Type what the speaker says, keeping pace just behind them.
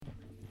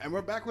And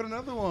we're back with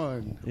another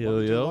one. Yo,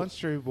 yo. One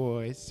Straight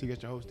Boys. You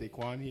got your host,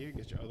 Daquan, here. You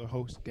got your other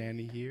host,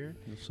 Danny, here.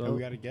 And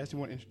we got a guest. You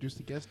want to introduce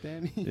the guest,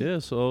 Danny? Yeah,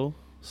 so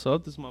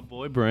this is my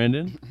boy,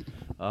 Brandon.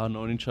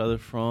 Known each other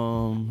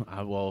from,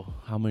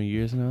 how many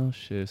years now?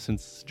 Shit,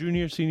 since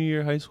junior, senior year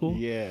of high school?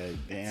 Yeah,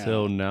 damn.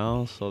 Till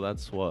now, so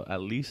that's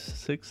at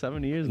least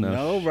 6-7 years now.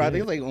 No, bro, I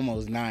think it's like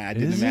almost 9. I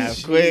did Is the it?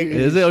 math quick.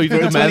 Is it? Oh, you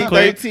did the math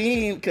quick?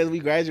 2013, because we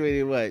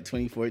graduated,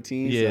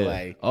 2014? Yeah. So,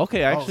 like,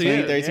 okay, actually,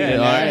 2013 yeah.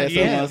 and 9. That's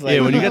Yeah, almost like,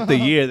 yeah, when you get the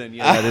year, then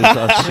yeah,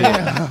 that is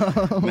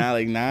shit. now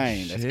like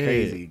 9. That's Shit.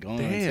 crazy.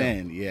 Going on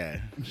Damn. 10. Yeah.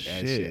 That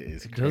shit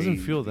is It crazy. doesn't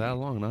feel that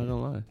long, not gonna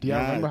lie. Do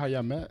y'all remember how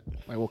y'all met?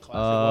 Like what class it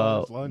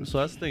was? Lunch? So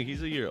that's the thing.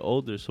 He's a year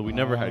older, so we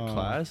never had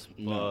class.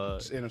 But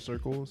Just inner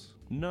circles?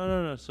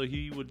 no. So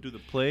he would do the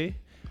play,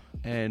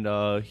 and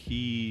my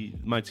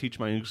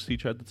English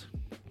teacher at the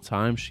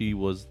time, she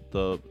would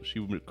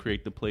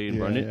create the play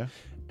and run it. Yeah.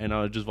 And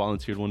I just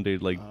volunteered one day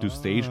to do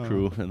stage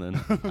crew, and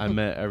then I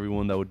met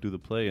everyone that would do the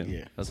play,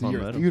 and that's So how I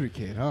you're met a him. theater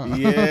kid, huh?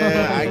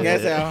 Yeah, I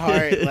guess at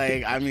heart,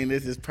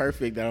 this is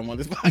perfect that I'm on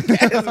this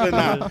podcast. But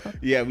nah,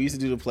 yeah, we used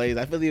to do the plays.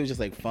 I feel like it was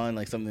just like fun,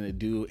 like something to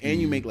do, and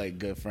you make like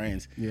good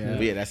friends. Yeah.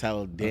 But yeah, that's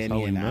how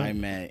Danny and I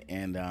met,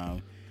 and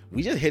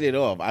we just hit it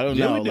off. I don't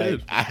Yeah, know, we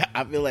did.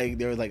 I feel like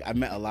there was I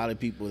met a lot of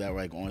people that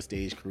were like on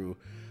stage crew.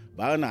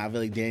 But I don't know. I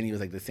feel like Danny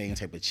was like the same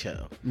type of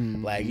chill,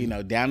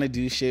 down to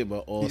do shit,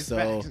 but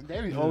also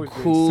Danny's always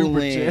been cool super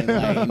and chill.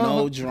 like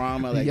no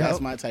drama. Like Yep. that's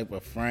my type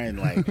of friend.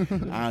 Like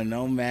I don't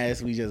know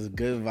mess. We just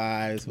good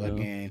vibes.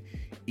 Fucking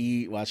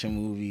eat, watch a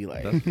movie.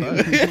 Like That's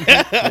fine.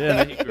 Yeah, and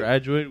then he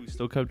graduated. We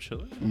still kept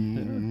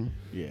chilling.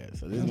 yeah.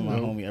 So this is my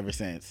homie ever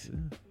since.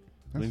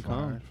 That's Been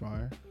calm.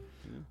 fire.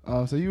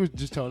 So you were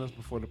just telling us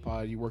before the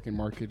pod you work in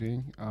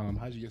marketing.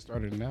 How'd you get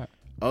started in that?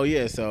 Oh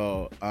yeah,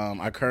 so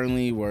I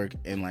currently work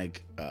in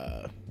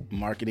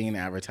marketing and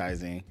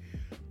advertising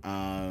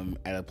at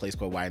a place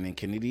called Wieden &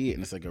 Kennedy,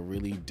 and it's like a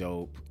really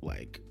dope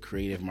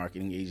creative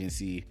marketing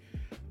agency.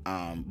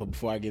 But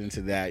before I get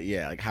into that,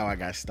 how I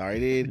got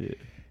started,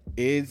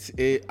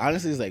 it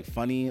honestly is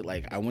funny.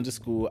 I went to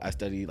school, I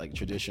studied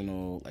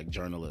traditional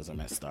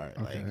journalism at start.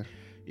 Okay.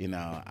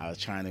 I was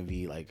trying to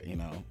be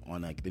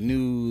on the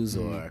news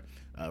or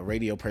a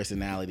radio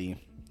personality,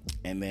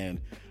 and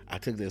then I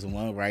took this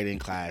one writing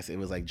class. It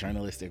was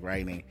journalistic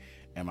writing,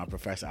 and my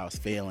professor, I was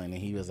failing, and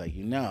he was like,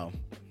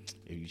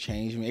 if you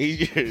change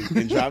majors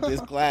and drop this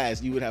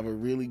class, you would have a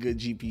really good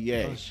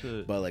GPA. Oh,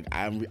 shit. But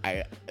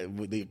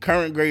with the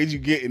current grades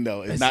you're getting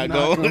though, it's not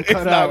gonna going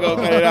cut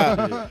it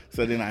out.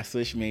 So then I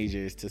switched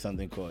majors to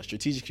something called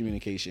strategic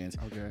communications,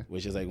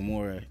 which is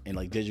more in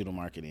digital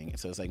marketing.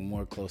 So it's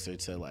more closer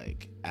to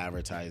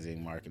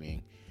advertising,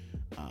 marketing.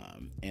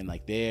 And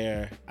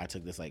there I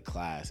took this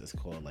class. It's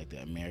called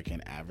the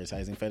American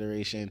Advertising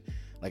Federation.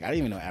 I didn't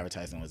even know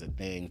advertising was a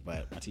thing,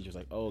 but my teacher was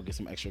like, oh, get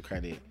some extra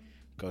credit,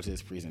 go to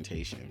this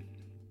presentation.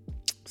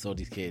 So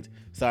these kids,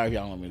 sorry if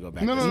y'all want me to go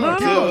back.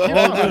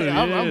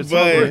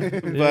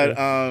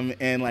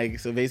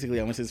 So basically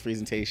I went to this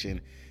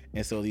presentation,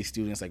 and so these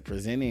students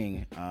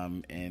presenting,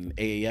 and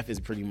AAF is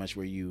pretty much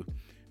where you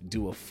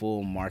do a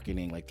full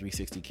marketing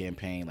 360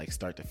 campaign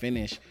start to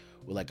finish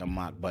with a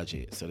mock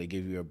budget. So they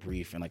give you a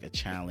brief and a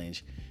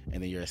challenge,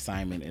 and then your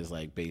assignment is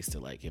based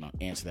to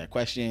answer that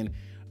question,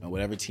 and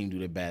whatever team do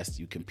the best,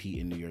 you compete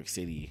in New York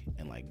City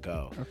and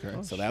go.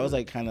 Okay. So that was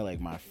kind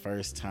of my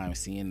first time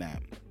seeing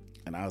that.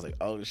 And I was like,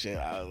 oh shit.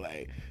 I was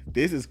like,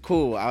 this is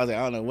cool. I was like,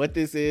 I don't know what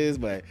this is,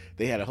 but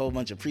they had a whole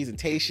bunch of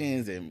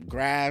presentations and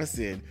graphs,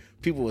 and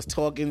people was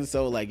talking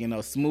so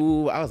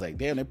smooth. I was like,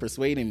 damn, they're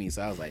persuading me.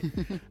 So I was like,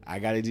 I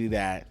got to do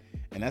that.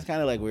 And that's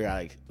kind of where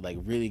I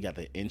really got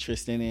the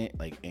interest in it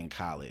in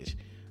college.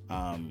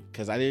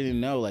 Cause I didn't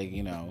know I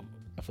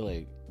feel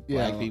like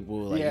black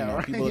people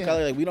people of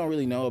color we don't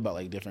really know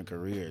about different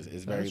careers.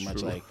 It's very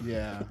much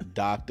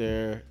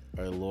doctor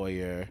or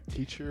lawyer,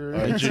 teacher, or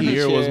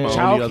engineer was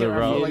my only other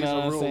route. It's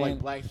a real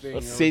black thing.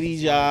 A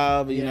city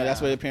job, that's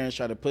where the parents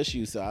try to push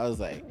you. So I was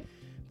like,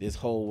 this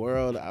whole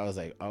world, I was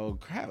like, oh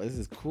crap, this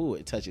is cool.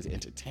 It touches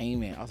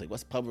entertainment. I was like,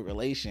 what's public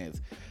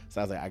relations? So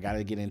I was like, I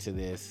gotta get into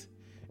this.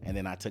 And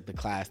then I took the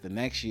class the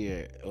next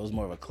year. It was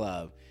more of a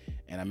club,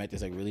 and I met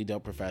this really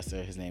dope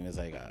professor. His name is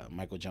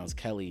Michael Jones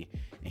Kelly,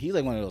 and he's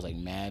one of those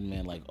Mad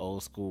Men,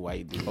 old school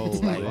white dudes.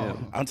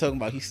 I'm talking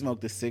about, he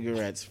smoked the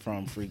cigarettes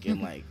from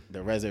freaking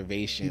the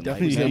reservation. He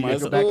definitely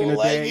back in the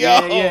day.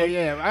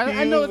 Yeah.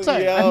 I know the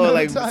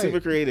type.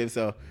 Super creative.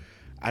 So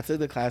I took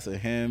the class with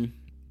him,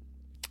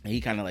 and he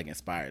kind of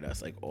inspired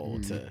us all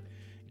to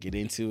get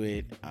into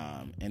it.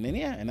 And then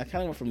and I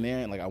kind of went from there,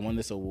 and I won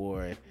this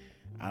award.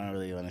 I don't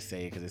really want to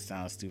say it because it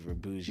sounds super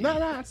bougie.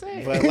 No,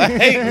 say it.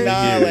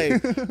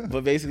 But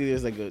but basically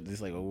there's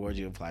this award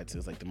you apply to.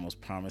 It's the most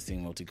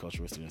promising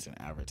multicultural students in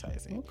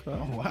advertising. Okay.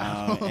 Oh,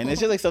 wow. And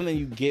it's just something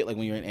you get when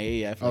you're in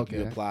AAF.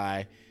 You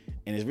apply,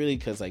 and it's really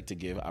because to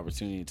give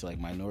opportunity to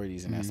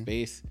minorities in that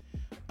space.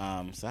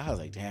 So I was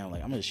like, damn,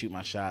 I'm gonna shoot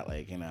my shot.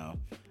 I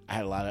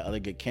had a lot of other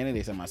good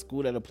candidates at my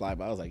school that applied,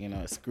 but I was like,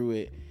 screw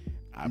it.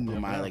 I put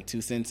my 2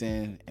 cents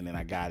in, and then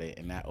I got it,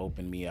 and that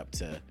opened me up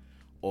to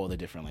all the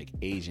different like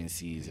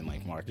agencies and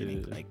like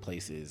marketing like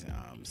places.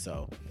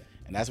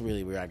 And that's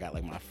really where I got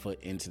like my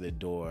foot into the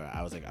door.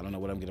 I was like, I don't know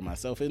what I'm getting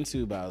myself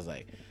into, but I was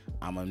like,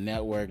 I'm a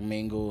network,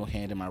 mingle,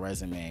 hand in my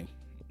resume.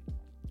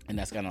 And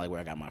that's kind of like where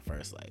I got my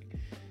first like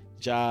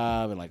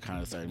job and like kind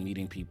of started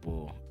meeting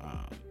people.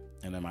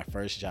 And then my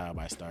first job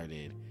I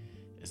started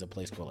is a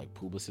place called like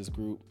Publicis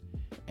Group.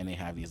 And they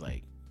have these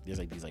like, there's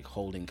like these like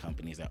holding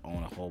companies that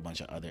own a whole bunch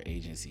of other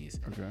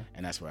agencies. Okay.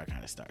 And that's where I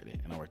kind of started.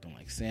 And I worked on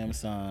like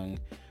Samsung.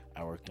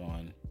 I worked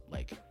on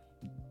like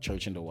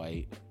Church and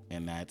Dwight.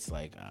 And that's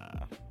like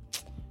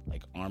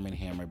Arm &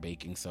 Hammer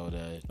baking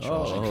soda.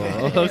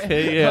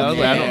 Okay, yeah. I was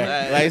like, I know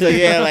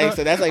that.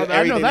 So that's like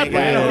everything they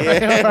got.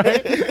 Yeah.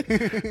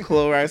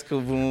 Clorox,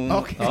 Kaboom.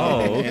 Okay.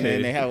 Okay. And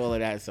then they have all of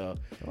that. So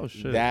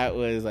shit. that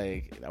was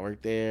like, I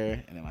worked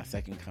there, and then my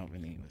second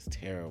company was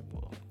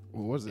terrible.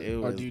 What was it? It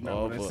was do you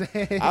know awful. what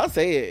I say? I'll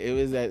say it. It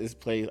was at this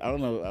place. I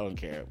don't know. I don't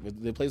care. But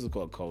the place was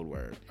called Code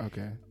Word.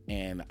 Okay.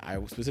 And I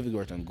specifically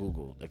worked on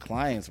Google. The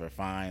clients were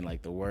fine.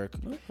 Like the work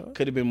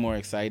could have been more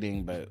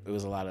exciting, but it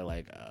was a lot of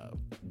like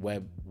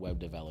web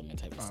development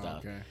type of stuff.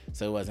 Okay.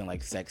 So it wasn't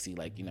like sexy,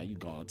 like you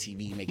go on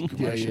TV making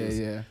commercials.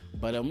 Yeah.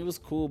 But it was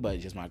cool. But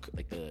just my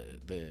like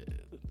the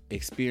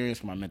experience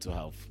for my mental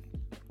health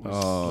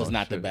was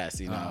not the best.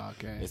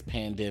 Okay. It's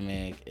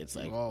pandemic. It's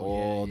like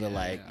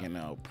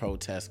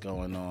protests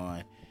going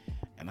on.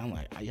 And I'm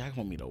like, y'all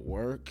want me to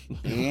work?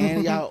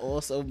 And y'all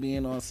also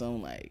being on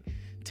some like,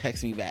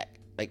 text me back.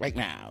 Like right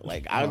now,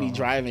 like I'll be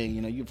driving,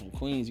 you from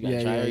Queens, you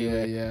gotta drive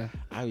everywhere. Yeah.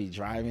 I'll be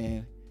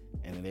driving,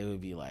 and then they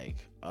would be like,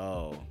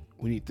 "Oh,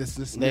 we need this."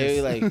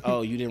 They would be like,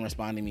 "Oh, you didn't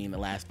respond to me in the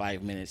last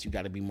 5 minutes. You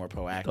got to be more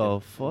proactive."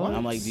 Oh fuck!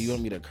 I'm like, "Do you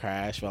want me to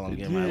crash while I'm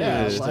getting my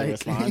life to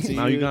respond to you?"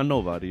 Now you got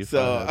nobody.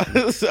 So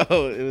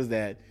it was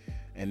that,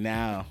 and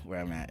now where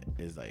I'm at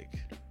is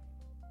like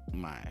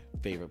my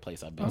favorite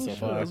place I've been so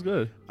far. That's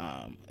good.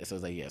 So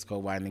it's like it's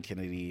called Wine and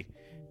Kennedy.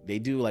 They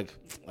do like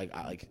the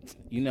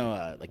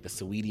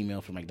Saweetie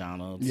meal for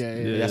McDonald's.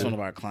 Yeah. That's one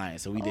of our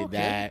clients. So we did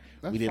that.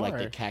 That's we did like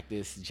fire. the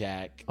Cactus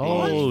Jack.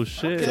 Oh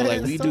shit! So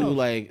like we do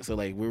like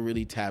we're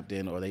really tapped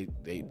in, or they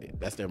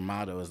that's their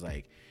motto is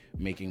like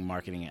making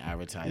marketing and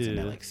advertising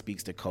that like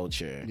speaks to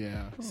culture.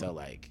 Yeah. So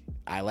like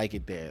I like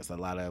it there. It's a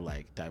lot of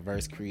like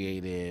diverse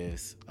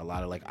creatives, a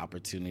lot of like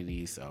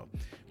opportunities. So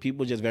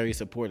people just very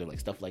supportive, like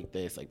stuff like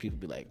this. Like people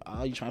be like,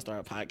 "Oh, you trying to start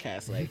a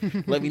podcast?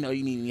 Like, let me know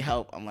you need any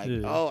help." I'm like,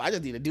 "Oh, I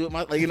just need to do it.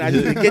 I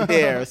just need to get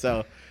there."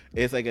 So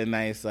it's like a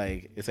nice,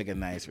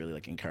 really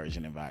like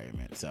encouraging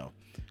environment. So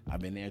I've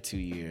been there 2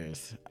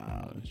 years,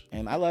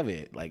 and I love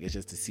it. Like it's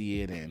just to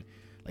see it and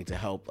like to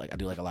help. Like I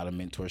do like a lot of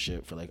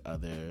mentorship for like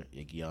other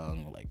like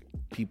young like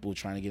people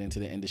trying to get into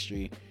the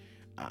industry.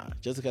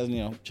 Just because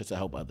just to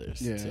help others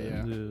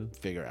to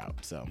figure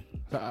out. So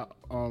I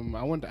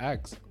wanted to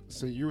ask.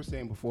 So you were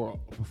saying before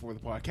the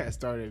podcast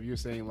started, you were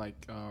saying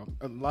like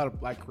a lot of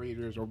black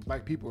creators or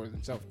black people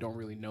themselves don't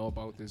really know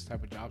about this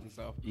type of jobs and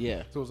stuff.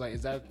 Yeah. So it's like,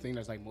 is that a thing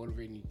that's like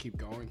motivating you to keep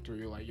going through?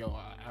 You're like, yo,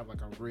 I have like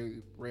a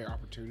really rare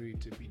opportunity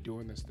to be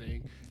doing this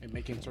thing and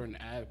making certain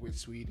ad with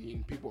Saweetie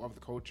and people of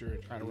the culture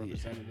and trying to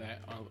represent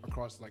that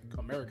across like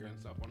America and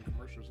stuff on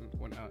commercials and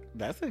whatnot.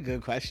 That's a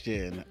good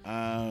question.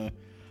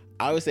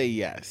 I would say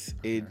yes.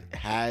 It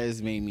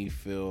has made me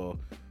feel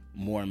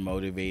more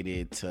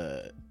motivated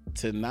to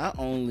not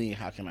only,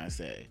 how can I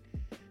say,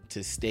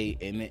 to stay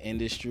in the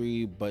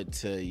industry, but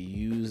to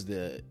use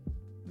the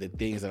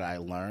things that I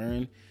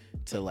learned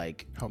to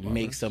like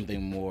make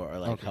something more or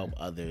like help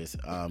others.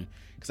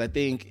 Because I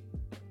think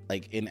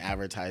like in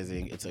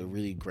advertising, it's a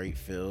really great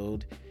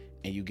field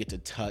and you get to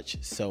touch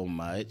so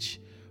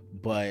much.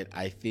 But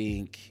I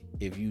think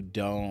if you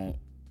don't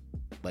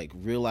like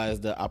realize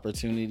the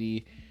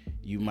opportunity,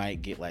 you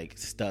might get like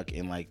stuck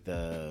in like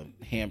the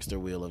hamster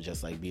wheel of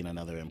just like being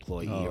another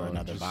employee or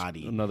another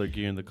body, another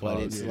gear in the car.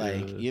 But it's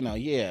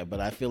but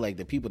I feel like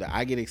the people that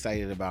I get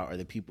excited about are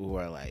the people who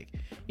are like,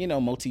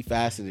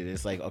 multifaceted.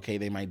 It's like, okay,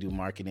 they might do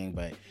marketing,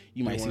 but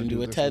you might see them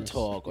do a TED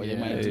talk, or they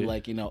might do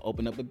like,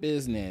 open up a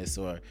business,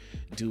 or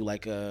do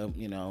like a,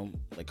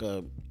 like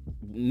a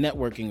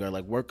networking or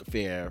like work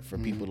fair for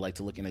people like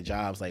to look into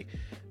jobs, like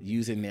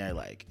using their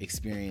like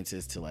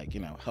experiences to like,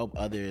 help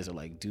others or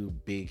like do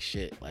big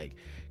shit. Like,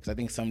 because I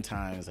think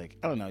sometimes like,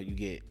 I don't know, you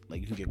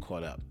can get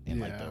caught up in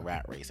like the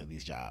rat race of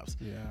these jobs.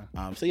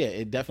 So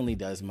it definitely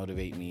does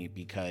motivate me,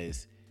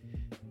 because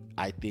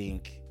I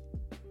think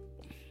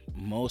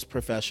most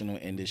professional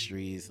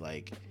industries,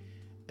 like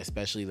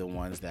especially the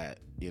ones that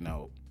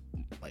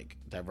like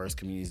diverse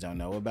communities don't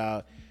know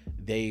about,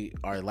 they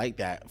were like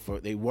that for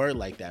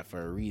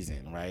a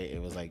reason, right?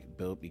 It was like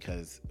built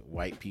because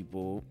white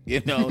people, they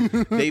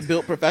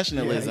built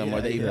professionalism,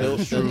 or they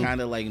built the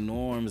kind of like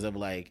norms of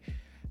like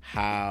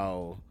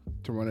how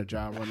to run a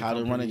job, how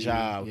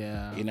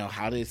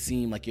to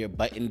seem like you're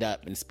buttoned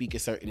up and speak a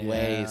certain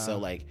way. So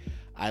like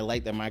I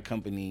like that my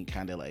company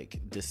kind of like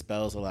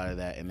dispels a lot of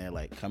that, and they're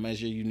like, come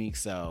as your unique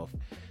self,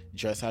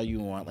 dress how you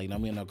want, like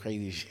don't be no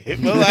crazy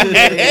shit, but like,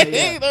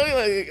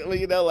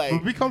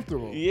 but be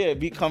comfortable. Yeah,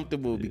 be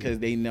comfortable, because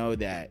they know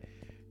that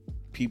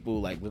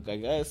people like look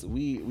like us.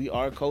 We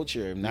are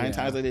culture. 9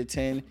 times out of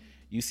 10,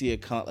 you see a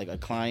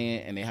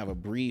client and they have a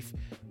brief.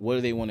 What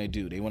do they want to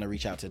do? They want to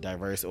reach out to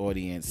diverse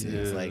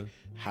audiences. Like,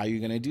 how are you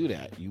gonna do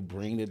that? You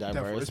bring the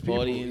diverse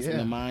audience and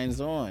the minds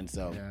on.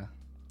 So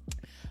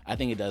I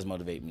think it does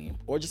motivate me,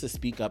 or just to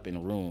speak up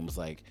in rooms.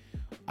 Like,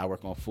 I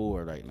work on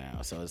Ford right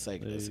now, so it's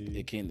like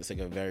it's like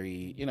a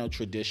very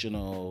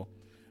traditional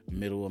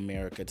middle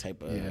America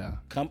type of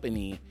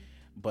company,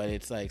 but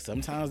it's like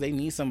sometimes they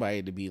need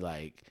somebody to be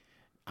like,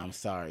 I'm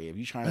sorry, if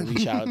you're trying to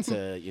reach out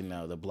to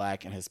the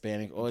Black and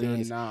Hispanic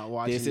audience,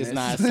 this is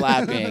not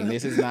slapping.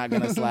 This is not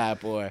gonna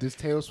slap. Or this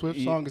Taylor Swift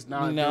song is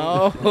not.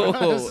 No,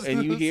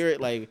 and you hear it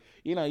like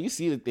you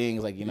see the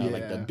things like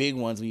like the big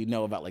ones we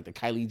know about, like the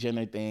Kylie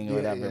Jenner thing or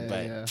whatever.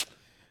 But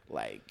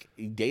like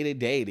day to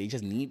day, they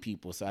just need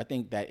people. So I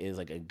think that is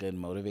like a good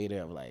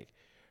motivator of like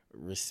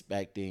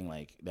respecting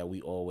like that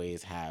we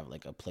always have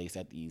like a place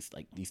at these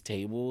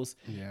tables.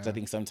 Because I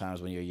think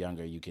sometimes when you're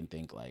younger, you can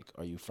think like,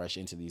 are you fresh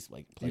into these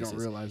like places? You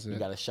don't realize it. You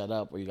gotta shut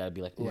up, or you gotta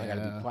be like, oh, I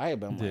gotta be quiet.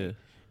 But I'm like,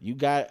 you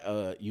got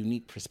a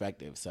unique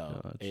perspective,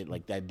 so it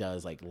like that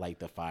does like light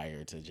the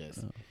fire to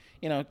just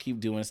keep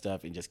doing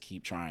stuff and just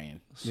keep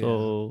trying.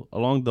 So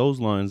along those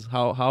lines,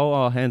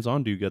 how hands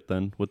on do you get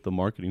then with the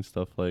marketing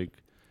stuff? Like,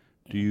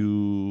 do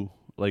you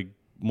like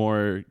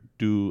more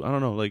do I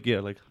don't know, like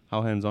like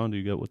how hands on do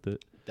you get with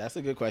it? That's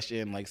a good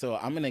question. Like, so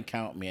I'm an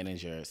account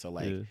manager, so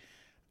like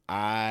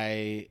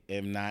I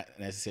am not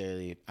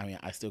necessarily, I mean,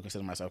 I still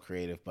consider myself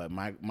creative, but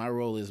my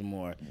role is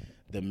more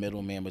the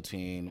middleman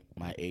between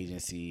my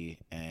agency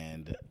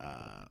and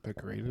the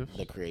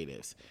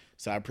creatives.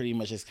 So I pretty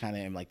much just kind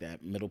of am like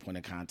that middle point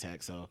of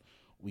contact. So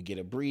we get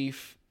a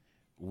brief,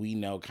 we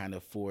know kind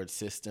of Ford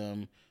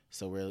system.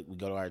 So we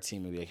go to our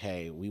team and be like,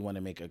 hey, we want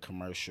to make a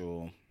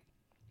commercial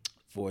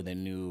for the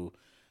new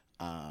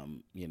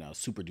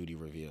Super Duty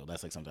reveal.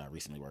 That's like something I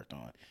recently worked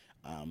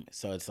on.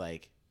 So it's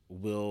like,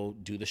 we'll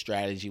do the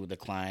strategy with the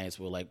clients.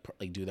 We'll like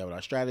do that with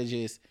our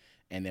strategists,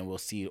 and then we'll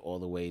see it all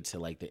the way to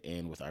like the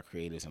end with our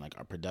creatives and like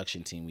our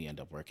production team we end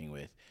up working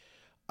with.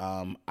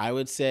 I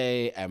would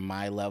say at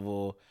my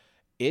level,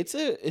 it's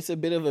a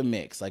bit of a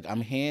mix. Like,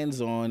 I'm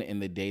hands-on in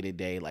the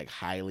day-to-day, like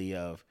highly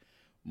of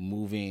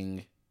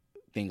moving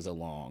things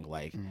along.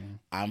 Like,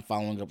 I'm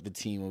following up the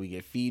team when we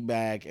get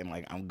feedback, and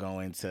like I'm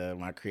going to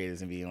my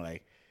creators and being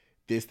like,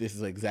 this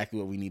is exactly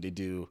what we need to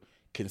do.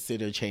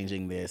 Consider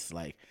changing this,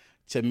 like,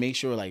 to make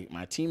sure like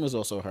my team is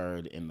also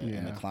heard in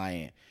the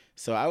client.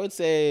 So I would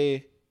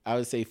say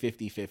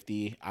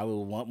 50-50. I would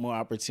want more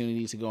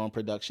opportunity to go on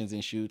productions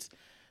and shoots.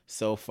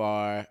 So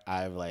far,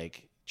 I've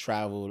like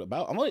traveled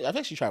I've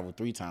actually traveled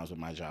 3 times with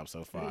my job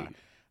so far.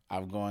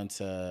 I've gone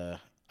to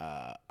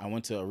I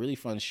went to a really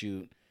fun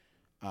shoot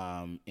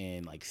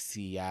in like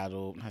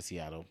not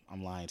Seattle.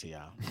 I'm lying to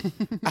y'all.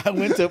 I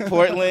went to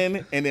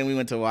Portland, and then we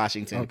went to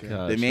Washington. Okay.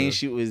 The main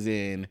shoot was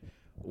in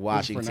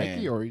Washington. For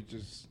Nike, or you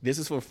just... This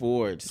is for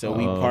Ford. So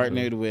we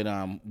partnered with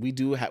we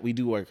do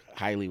work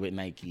highly with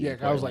Nike. Yeah,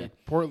 I was like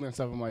Portland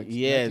stuff. I'm like,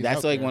 Nike's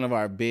that's like one of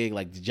our big,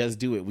 like, Just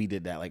Do It. We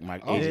did that, like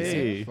my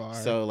agency.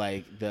 So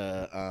like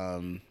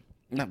they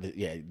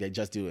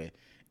Just Do It,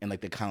 and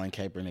like the Colin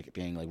Kaepernick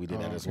thing, like we did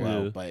that as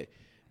well. But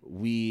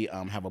we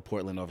have a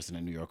Portland office and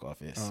a New York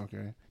office. Oh,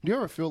 okay. Do you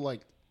ever feel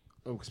like,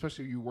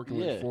 especially you working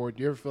with Ford,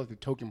 do you ever feel like the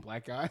token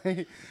black guy?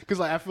 Because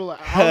like I feel like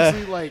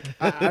obviously like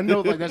I know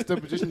like that's the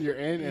position you're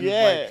in, and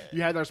like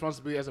you had the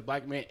responsibility as a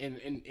black man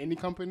in any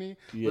company.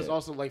 But it's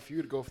also like for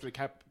you to go for the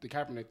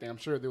Kaepernick thing. I'm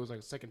sure there was like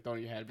a second thought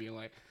in your head being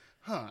like,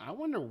 I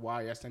wonder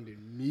why y'all sending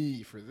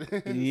me for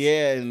this.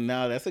 Yeah,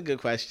 no, that's a good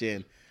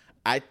question.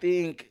 I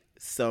think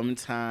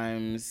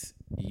sometimes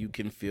you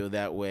can feel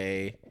that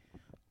way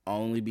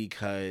only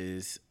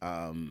because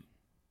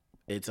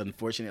it's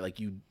unfortunate, like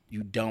you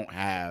don't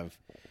have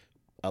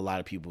a lot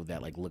of people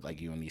that like look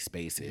like you in these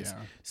spaces.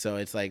 So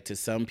it's like, to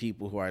some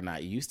people who are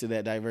not used to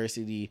that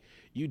diversity,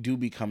 you do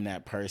become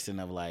that person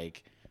of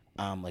like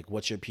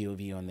what's your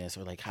POV on this,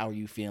 or like how are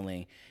you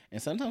feeling?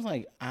 And sometimes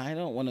like I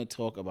don't want to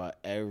talk about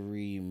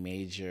every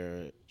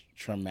major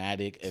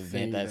traumatic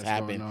event that's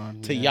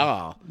happened to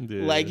y'all.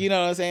 Like, you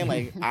know what I'm saying?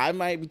 Like, I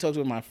might be talking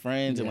with my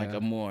friends in like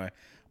a more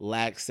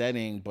lax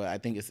setting, but I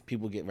think it's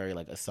people get very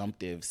like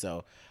assumptive.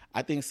 So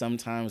I think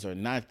sometimes, or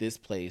not this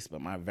place, but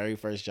my very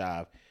first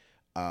job,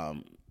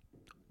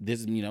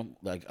 this,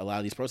 like a lot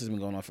of these processes have been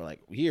going on for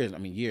like years. I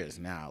mean, years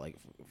now, like,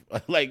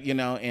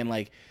 and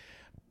like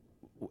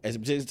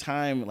at this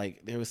time,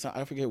 like there was some,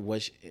 I forget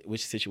which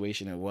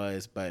situation it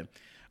was, but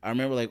I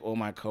remember like all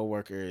my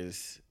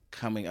coworkers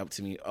coming up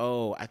to me.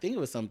 Oh, I think it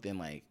was something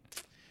like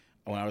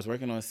when I was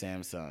working on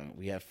Samsung,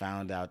 we had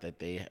found out that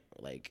they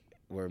like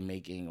were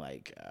making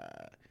like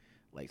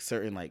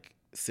certain like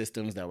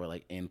systems that were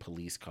like in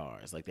police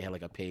cars. Like they had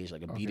like a page,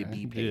 like a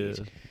B2B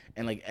page.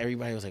 And like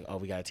everybody was like, oh,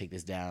 we got to take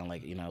this down.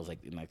 Like, it was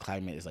like, the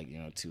climate is like,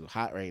 too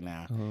hot right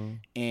now.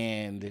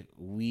 And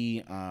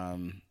we,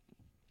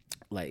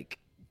 like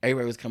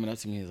everybody was coming up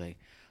to me and was like,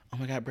 oh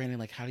my God, Brandon,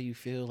 like, how do you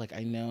feel? Like,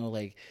 I know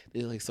like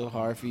this is like so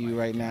hard for you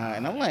right now.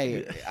 And I'm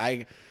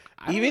like,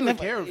 I even don't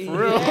if care for yeah,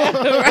 real.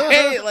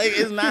 right? Like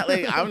it's not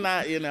like I'm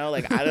not,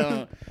 like I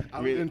don't.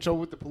 I'm in trouble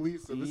with the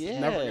police, so this is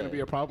never gonna be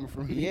a problem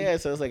for me. Yeah,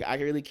 so it's like I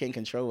really can't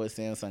control what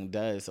Samsung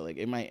does, so like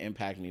it might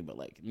impact me, but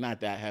like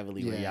not that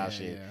heavily where y'all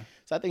shit. Yeah.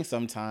 So I think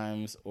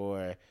sometimes,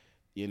 or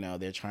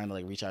they're trying to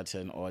like reach out to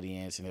an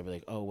audience and they'll be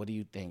like, "Oh, what do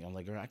you think?" I'm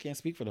like, "Girl, I can't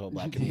speak for the whole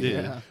black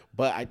community,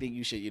 but I think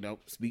you should,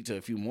 speak to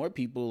a few more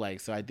people."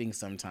 Like, so I think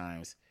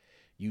sometimes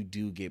you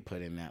do get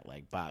put in that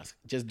like box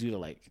just due to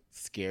like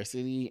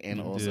scarcity and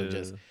also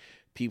just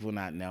people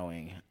not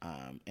knowing.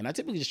 And I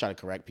typically just try to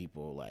correct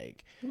people.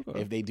 Like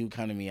if they do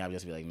come to me, I'll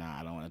just be like, "Nah,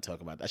 I don't want to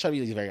talk about that." I try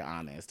to be very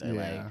honest. Or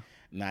like,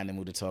 not in the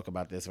mood to talk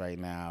about this right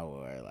now.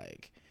 Or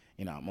like,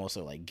 I'm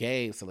also like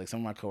gay. So like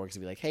some of my coworkers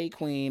will be like, "Hey,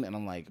 queen." And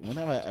I'm like, when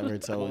have I ever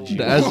told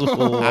you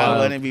I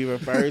wouldn't be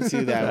referred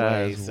to that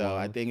way? So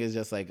I think it's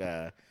just like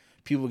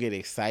people get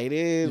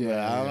excited, but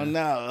I don't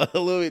know. A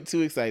little bit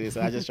too excited.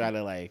 So I just try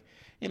to like,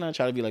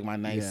 try to be like my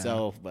nice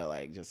self, but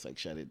like just like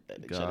shut it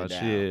down.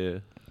 Yeah.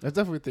 That's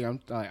definitely the thing.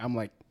 I'm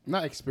like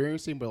not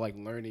experiencing, but like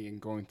learning and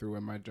going through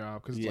in my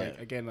job. Because like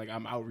again, like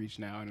I'm outreach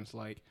now, and it's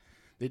like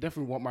they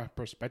definitely want my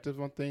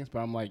perspective on things. But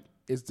I'm like,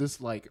 is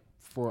this like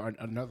for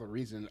another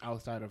reason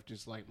outside of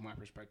just like my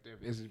perspective?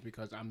 Is it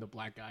because I'm the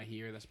black guy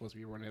here that's supposed to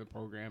be running the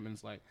program? And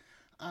it's like,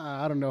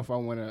 I don't know if I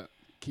want to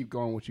keep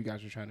going what you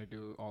guys are trying to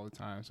do all the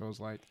time. So it's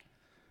like,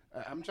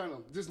 I'm trying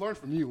to just learn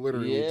from you,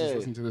 literally. Just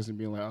listen to this and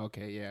being like,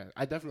 okay,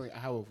 I definitely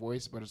have a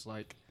voice, but it's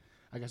like,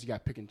 I guess you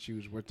got to pick and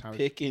choose what time.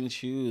 Pick and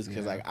choose,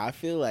 because like I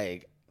feel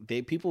like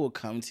people will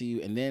come to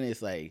you, and then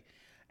it's like,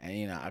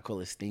 and I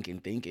call it stinking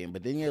thinking,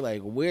 but then you're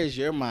like, where's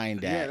your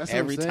mind at? That's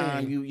every what I'm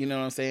time saying. you know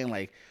what I'm saying,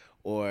 like.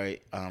 Or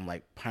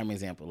like prime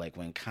example, like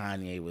when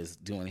Kanye was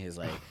doing his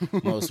like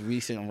most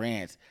recent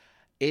rants,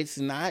 it's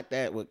not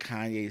that what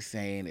Kanye's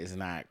saying is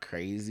not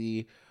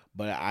crazy,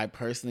 but I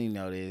personally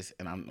notice,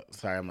 and I'm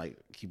sorry I'm like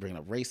keep bringing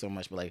up race so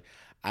much, but like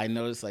I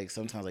notice like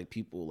sometimes like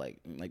people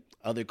like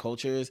other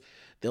cultures,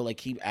 they'll like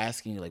keep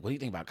asking you like, what do you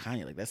think about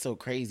Kanye? Like that's so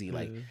crazy,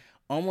 like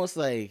almost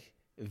like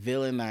not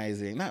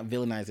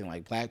villainizing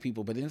like black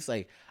people, but then it's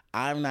like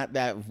I'm not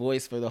that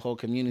voice for the whole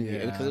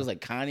community because it was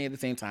like Kanye at the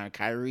same time,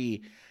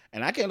 Kyrie.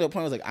 And I came to a point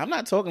where I was like, I'm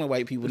not talking to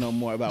white people no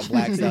more about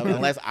black stuff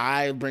unless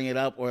I bring it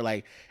up or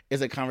like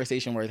it's a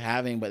conversation worth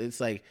having. But it's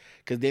like,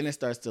 because then it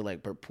starts to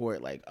like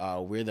purport like,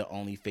 oh, we're the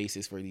only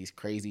faces for these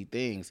crazy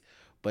things.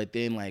 But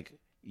then like,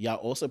 y'all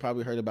also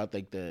probably heard about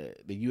like the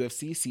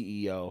UFC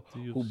CEO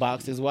who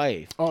boxed his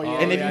wife. Oh yeah.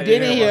 And if you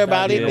didn't hear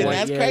about it, then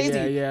that's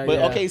crazy.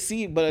 But okay,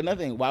 see, but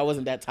another thing, why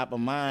wasn't that top of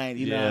mind?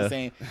 You know what I'm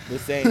saying? The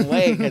same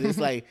way, because it's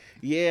like,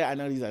 I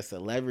know these are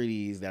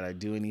celebrities that are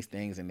doing these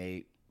things and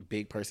they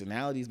big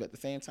personalities, but at the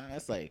same time,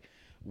 it's like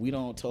we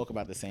don't talk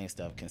about the same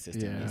stuff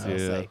consistently. So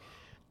it's like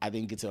I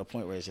think get to a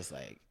point where it's just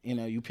like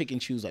you pick and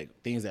choose like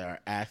things that are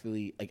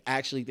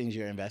actually things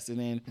you're invested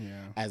in,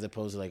 as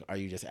opposed to like, are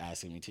you just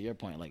asking me? To your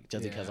point, like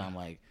just because I'm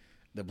like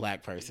the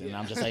black person, and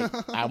I'm just like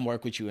I'm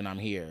work with you and I'm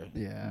here.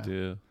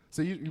 Yeah.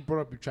 So you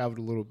brought up you traveled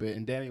a little bit,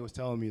 and Danny was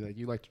telling me that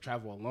you like to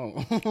travel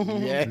alone.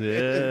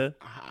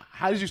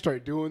 How did you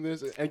start doing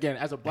this? Again,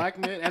 as a black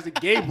man, as a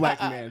gay black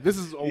man, this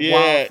is a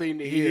wild thing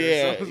to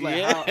hear. So it's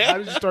like, how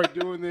did you start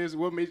doing this?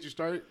 What made you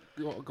start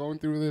going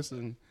through this?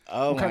 And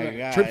what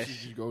kind of trips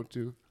did you go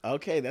to?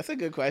 Okay, that's a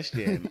good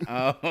question.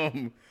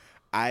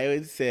 I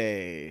would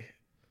say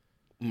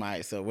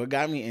what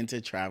got me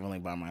into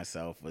traveling by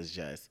myself was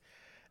just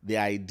the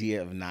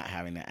idea of not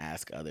having to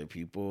ask other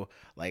people.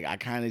 Like I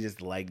kind of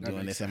just like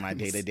doing this in my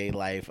day-to-day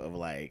life of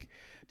like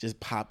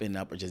just popping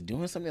up or just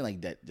doing something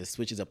like that just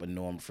switches up a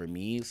norm for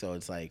me. So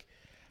it's like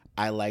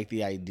I like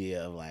the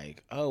idea of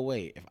like, oh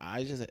wait, if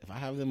I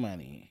have the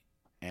money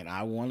and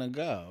I want to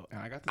go,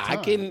 and I got the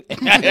time.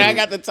 I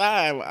got the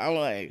time. I'm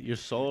like, you're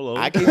solo.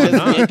 I can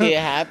just make it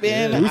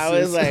happen. I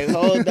was like,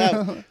 hold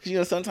up.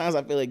 Sometimes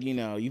I feel like,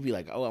 you'd be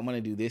like, oh, I'm going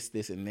to do this,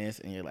 this, and this.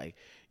 And you're like,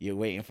 you're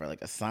waiting for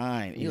like a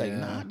sign. And you're like,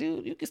 nah,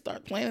 dude, you can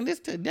start planning this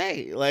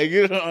today. Like,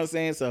 you know what I'm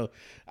saying? So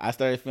I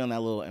started feeling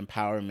that little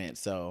empowerment.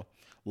 So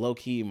low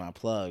key, my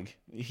plug.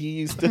 He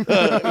used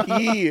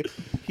to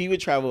he would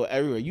travel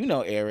everywhere. You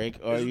know Eric,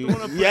 or you?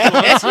 Yeah,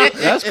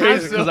 that's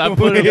crazy because I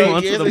put him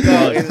onto the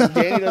plug.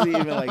 Danny doesn't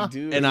even like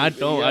do it, and I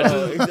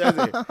don't. He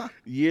doesn't.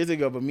 Years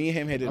ago, but me and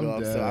him hit it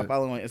off. Dead. So I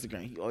follow him on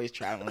Instagram. He always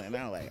traveling, and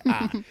I'm like,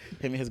 him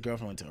and his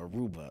girlfriend went to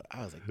Aruba.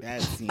 I was like,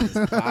 that seems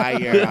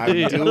fire.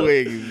 I'm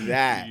doing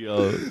that.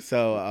 Yo.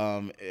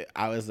 So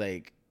I was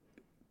like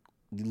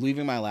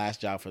leaving my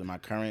last job for my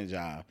current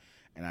job.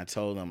 And I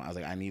told him, I was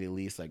like, I need at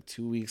least like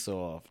 2 weeks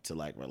off to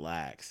like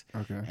relax.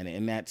 Okay. And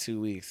in that 2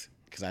 weeks,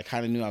 because I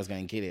kind of knew I was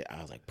going to get it,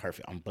 I was like,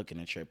 perfect, I'm booking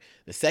a trip.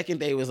 The second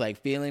day was like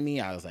feeling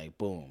me, I was like,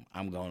 boom,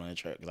 I'm going on a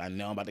trip. Because I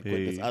know I'm about to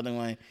quit this other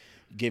one,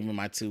 give me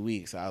my 2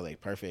 weeks. So I was like,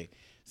 perfect.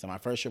 So my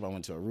first trip, I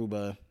went to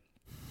Aruba.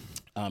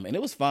 And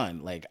it was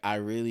fun. Like, I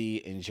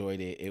really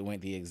enjoyed it. It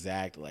went the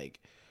exact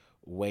like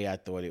way I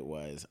thought it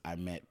was. I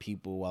met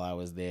people while I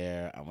was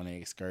there. I went on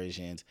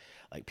excursions.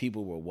 Like,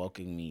 people were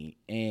welcoming me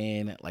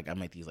in. Like, I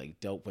met these like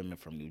dope women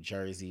from New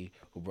Jersey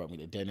who brought me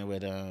to dinner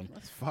with them.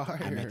 That's fire.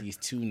 I met these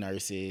 2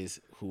 nurses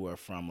who were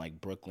from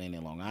like Brooklyn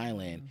and Long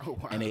Island, wow.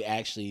 and they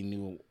actually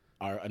knew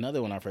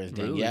another one of our friends,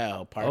 Really?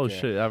 Danielle Parker. Oh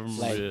shit, I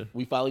remember. Like,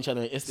 we follow each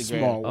other on Instagram.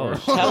 Small Oh, world.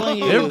 shit. Telling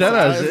you, If that so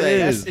I as was like,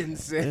 is. That's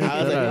insane.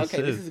 I was Yeah, like, okay,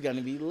 that's this it. is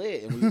gonna be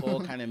lit, and we all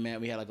kind of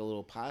met. We had like a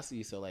little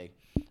posse. So like,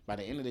 by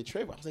the end of the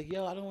trip, I was like,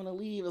 yo, I don't want to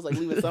leave. It was like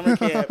leaving summer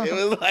camp. It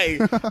was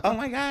like, oh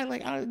my god,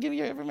 like, I'll give you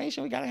your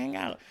information. We gotta hang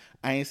out.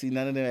 I ain't seen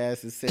none of their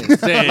asses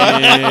since. Damn.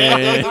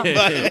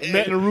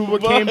 Met in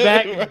Aruba, came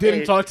back,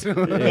 didn't talk to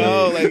him.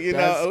 No, like, you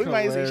That's know, we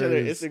might see each other on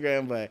hilarious.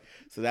 Instagram, but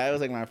so that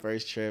was like my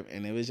first trip,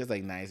 and it was just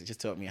like nice. It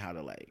just taught me how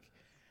to like.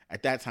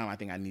 At that time, I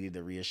think I needed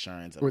the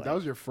reassurance. Of, Wait, like, that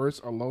was your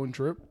first alone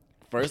trip?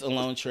 first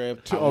alone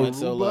trip. To I went Aruba?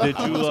 solo. Did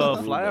I went you to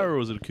Aruba. fly out or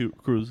was it a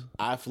cruise?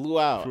 I flew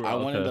out. Flew I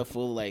out, wanted okay. the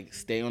full like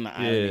stay on the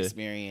island Yeah.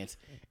 experience,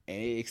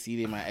 and it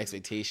exceeded my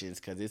expectations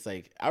because it's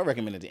like I would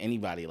recommend it to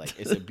anybody. Like,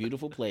 it's a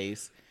beautiful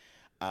place.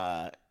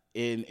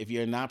 And if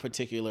you're not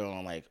particular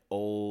on like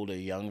old or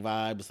young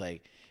vibes,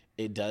 like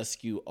it does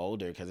skew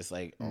older because it's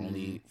like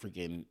only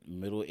freaking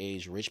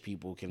middle-aged rich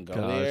people can go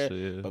there. Gotcha,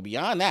 yeah. But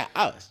beyond that,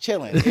 I was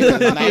chilling. It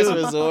was nice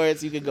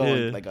resorts. You could go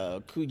Yeah. on like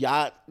a cool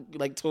yacht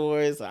like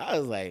tours. So I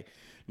was like,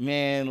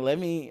 man, let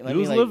me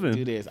was like living.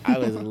 do this. I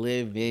was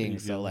living. You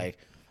So go. like,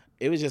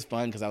 it was just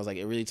fun because I was like,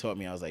 it really taught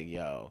me. I was like,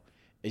 yo,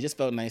 it just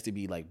felt nice to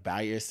be like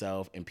by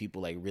yourself and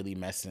people like really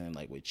messing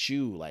like with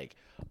you. Like,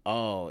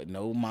 oh,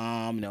 no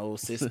mom, no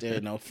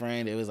sister, no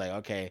friend. It was like,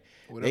 okay,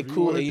 Whatever they you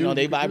cool. wanna You know, do,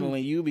 they you can vibing do.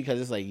 with you because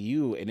it's like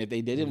you. And if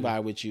they didn't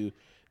vibe with you,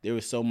 there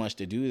was so much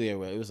to do there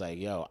where it was like,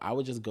 yo, I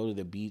would just go to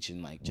the beach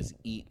and like just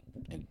eat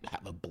and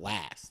have a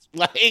blast.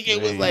 Like,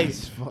 it was like,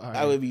 That's fire.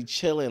 I would be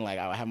chilling. Like,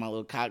 I would have my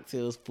little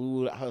cocktails,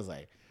 food. I was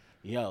like,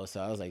 yo. So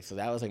I was like, so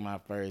that was like my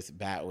first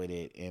bat with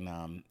it. And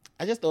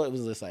I just thought it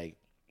was just like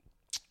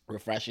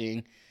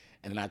refreshing.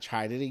 And then I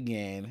tried it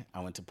again.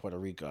 I went to Puerto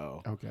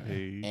Rico. Okay.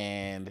 Hey.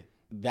 And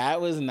that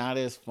was not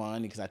as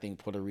fun because I think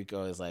Puerto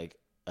Rico is like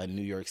a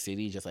New York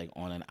City, just like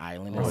on an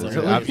island. in Oh, some really?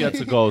 ways. I've yet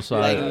to go, so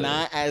Like, I,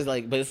 not as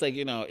like, but it's like,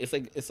 you know, it's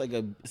like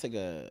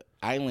a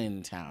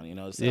island town, you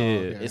know. So Yeah.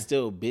 it's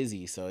still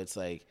busy. So it's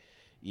like,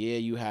 yeah,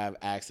 you have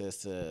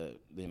access to,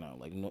 you know,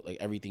 like like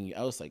everything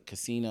else, like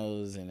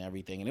casinos and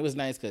everything. And it was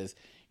nice because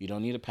you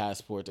don't need a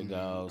passport to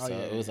go. Oh, So yeah,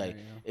 it was yeah, like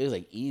yeah. it was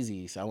like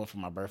easy. So I went for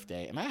my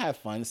birthday and I had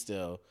fun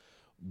still.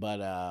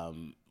 But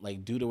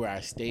like due to where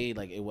I stayed,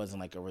 like it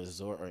wasn't like a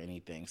resort or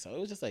anything. So it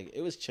was just like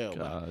it was chill.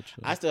 But Gotcha.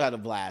 I still had a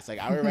blast. Like,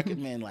 I would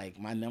recommend like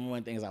my number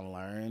one things I've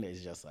learned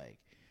is just like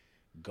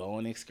go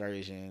on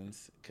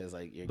excursions because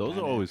like you're Those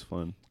are always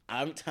fun.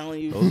 I'm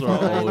telling you, Those are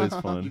fun. always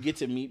You fun. get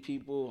to meet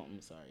people.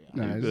 I'm sorry,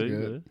 y'all. Nah, it's Good,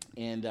 good.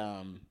 And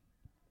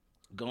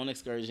go on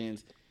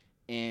excursions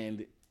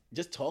and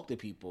just talk to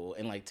people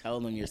and like tell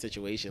them your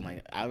situation.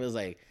 Like, I was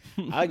like,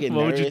 I would get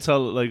What nervous. would you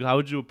tell? Like, how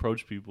would you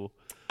approach people?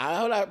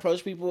 How would I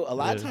approach people? A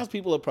lot of Yeah. times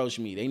people approach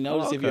me. They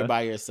notice Oh, if you're okay.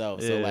 by yourself.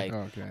 So Yeah. like,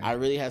 Okay. I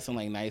really had some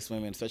like nice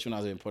women, especially when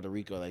I was in Puerto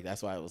Rico. Like,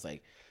 that's why it was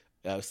like,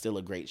 still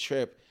a great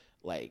trip.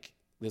 Like,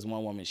 there's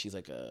one woman, she's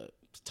like a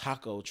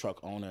taco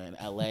truck owner in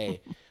LA.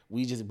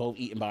 We just both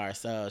eating by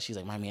ourselves. She's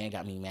like, my man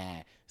got me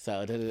mad.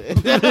 So That's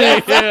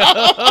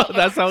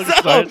how it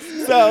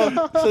starts.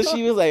 so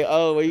she was like,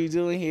 oh, what are you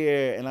doing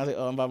here? And I was like,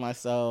 oh, I'm by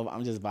myself.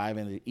 I'm just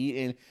vibing and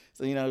eating.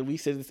 So, you know, we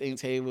sit at the same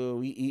table,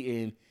 we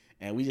eating,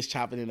 and we just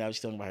chopping it up.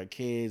 She's talking about her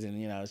kids,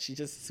 and, you know, she's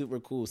just super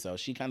cool. So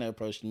she kind of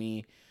approached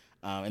me.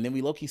 And then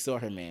we low-key saw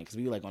her, man, because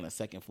we were like on the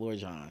second floor,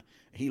 John.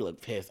 He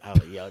looked pissed. I was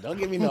like, yo, don't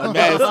give me no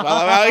mess while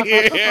I'm out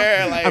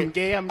here. Like, I'm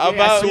gay. I'm gay.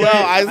 about,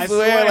 I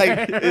swear.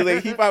 Like, swear. it's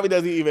like he probably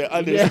doesn't even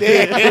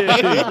understand.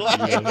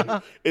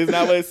 Like, it's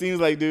not what it seems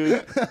like,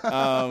 dude.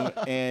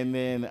 And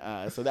then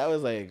so that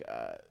was like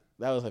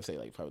I'd say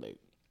like probably like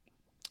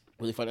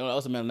really funny. I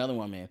also met another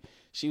woman.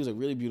 She was like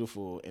really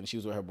beautiful, and she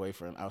was with her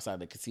boyfriend outside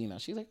the casino.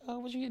 She's like, "Oh,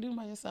 what you doing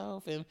by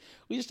yourself?" And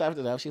we just chopped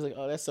it up. She's like,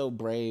 "Oh, that's so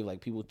brave." Like,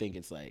 people think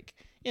it's like,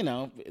 you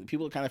know,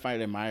 people kind of find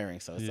it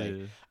admiring. So it's like,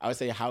 I would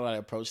say, how do I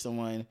approach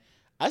someone?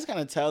 I just kind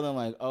of tell them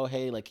like, "Oh,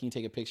 hey, like, can you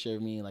take a picture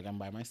of me? Like, I'm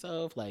by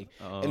myself." Like,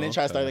 and then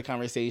try to start the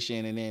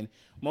conversation. And then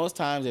most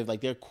times, if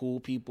like they're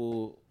cool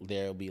people,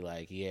 they'll be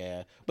like,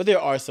 "Yeah," but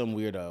there are some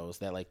weirdos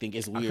that like think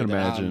it's weird. I can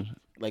that imagine.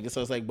 Like,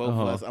 so it's like both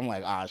of us. I'm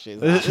like, ah, shit.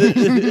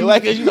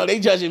 Like, cause you know they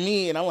judging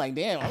me, and I'm like,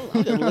 damn,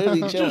 I'm just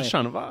literally chilling. Just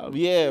trying to vibe.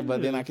 Yeah,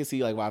 but then I can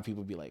see like why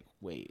people be like,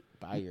 wait,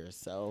 by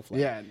yourself? Like,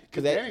 Yeah,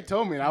 because that- Danny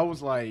told me, and I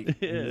was like,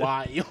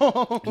 why?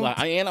 like,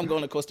 I'm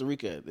going to Costa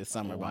Rica this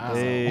summer by myself.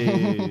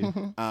 Hey.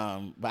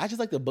 But I just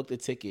like to book the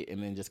ticket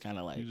and then just kind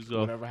of like You just go.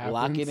 Whatever happens.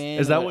 lock it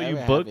in. Is that what you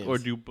whatever book, happens. or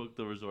do you book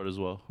the resort as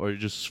well, or you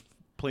just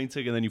plane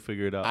ticket and then you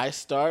figure it out? I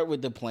start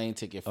with the plane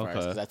ticket first Okay.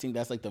 because I think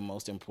that's like the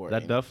most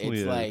important. That definitely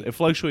it's is. like It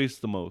fluctuates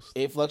the most.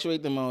 it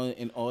fluctuates the most,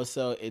 and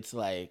also it's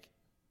like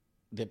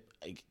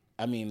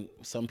I mean,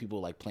 some people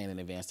like plan in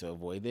advance to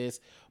avoid this,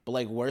 but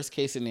like worst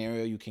case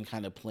scenario, you can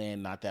kind of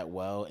plan not that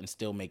well and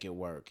still make it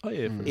work. Oh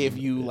yeah. If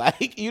you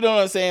like, you know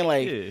what I'm saying?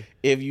 Like Yeah.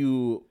 if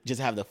you just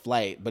have the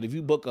flight, but if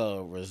you book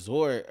a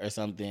resort or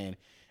something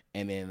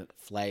and then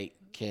flight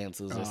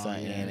cancels or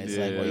something, and it's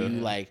like, or you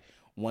like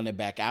want to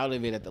back out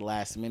of it at the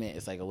last minute,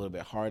 it's like a little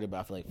bit harder, but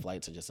I feel like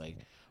flights are just like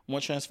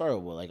more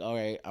transferable. Like, all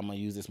right, I'm going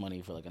to use this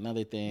money for like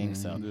another thing.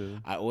 So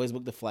I always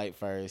book the flight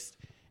first.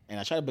 And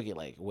I try to book it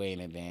like way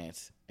in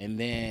advance, and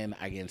then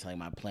I get into like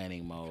my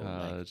planning mode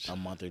like a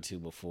month or two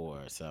before.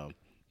 So,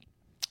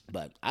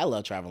 but I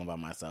love traveling by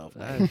myself.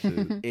 Like,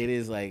 it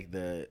is like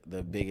the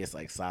biggest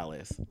like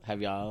solace.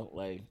 Have y'all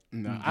like?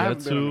 No, I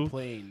haven't been on a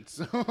plane.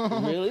 So.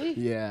 Really?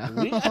 Yeah.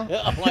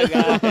 Oh my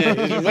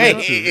god!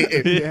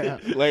 Wait, yeah.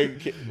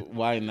 Like,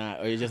 why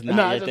not? Or you just not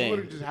No, your I just thing?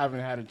 literally just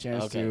haven't had a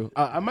chance to.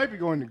 I might be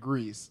going to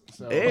Greece.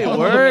 So. Hey,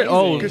 word!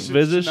 Oh, Because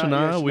visit she's not-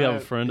 Shania. yeah, We have a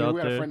she's friend not- out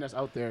We got a there. friend that's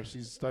out there.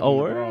 She's studying Oh,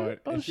 word? abroad.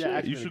 Oh, and she shit.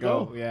 asked You me to should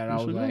go. go. Yeah, and You I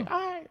was should like, go. all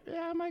right,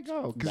 yeah, I might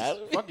go. 'Cause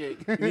That- fuck it.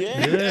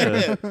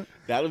 Yeah,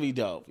 that'll be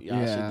dope. Y'all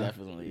should Yeah.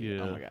 definitely.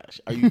 Yeah. Oh my gosh,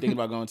 are you thinking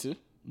about going too?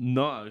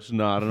 No, it's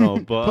not. I don't know,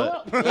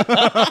 but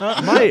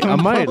I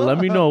might. Let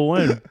me know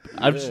when.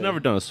 I've just never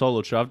done a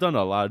solo trip. I've done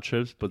a lot of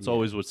trips, but it's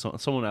always with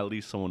someone, at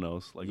least someone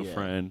else, like a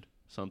friend,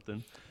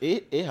 something.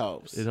 It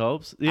helps. It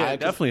helps. Yeah,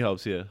 it definitely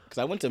helps. Yeah. Because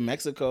I went to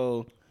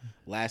Mexico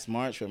last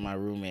March with my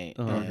roommate,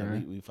 and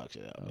Okay. we fucked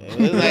it up. It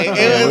was like,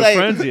 it was like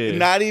friends, yeah.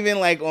 not even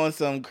like on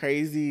some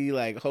crazy,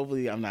 like,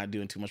 hopefully I'm not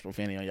doing too much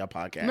profanity on y'all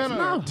podcast.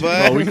 No.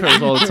 But Oh, we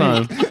curse all the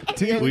time.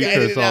 We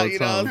edit curse it all out, the you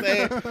know what I'm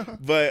time. saying?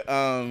 But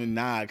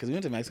nah, because we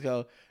went to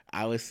Mexico.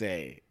 I would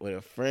say with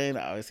a friend,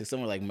 I would say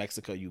somewhere like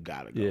Mexico, you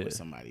gotta go with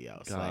somebody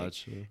else.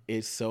 Gotcha. Like,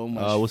 it's so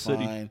much what fun.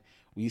 city?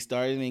 We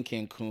started in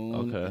Cancun,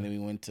 Okay. and then we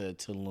went to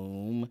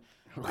Tulum.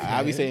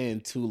 I be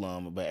saying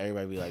Tulum, but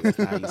everybody be like, that's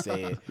not how you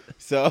say it.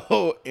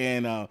 So,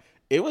 and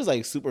it was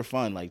like super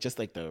fun. Like, just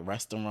like the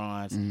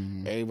restaurants,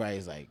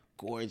 everybody's like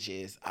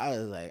gorgeous. I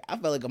was like, I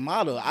felt like a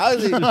model. I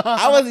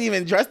wasn't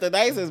even dressed the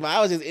nicest, but I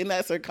was just in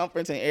that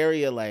circumference and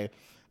area. Like,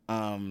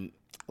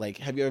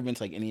 have you ever been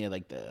to like any of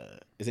like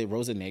is it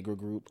Rosa Negra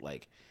group?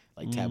 Like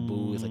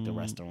Taboo is like the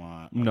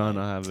restaurant. No, like,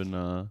 I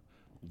haven't.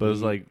 But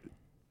it's like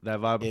that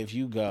vibe. if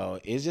you go,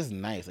 it's just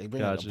nice. They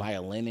bring like a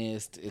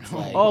violinist. It's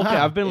like, Oh, okay.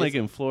 I've been like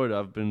in Florida.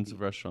 I've been to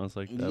restaurants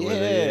like that.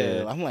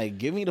 yeah. I'm like,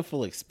 give me the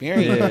full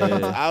experience.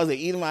 I was like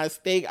eating my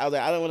steak. I was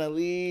like, I don't want to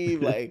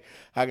leave. Like,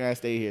 how can I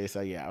stay here?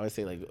 So yeah, I would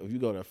say like if you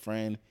go to a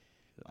friend,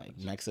 like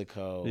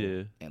Mexico,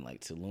 and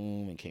like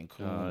Tulum and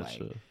Cancun,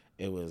 like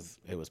it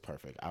was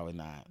perfect. I would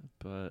not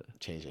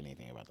change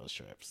anything about those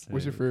trips.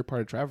 What's your favorite part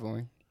of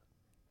traveling?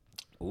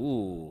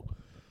 Ooh,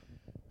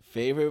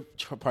 favorite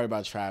part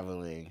about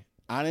traveling,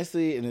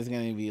 honestly, and it's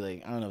gonna be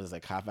like, I don't know if it's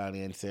like cop out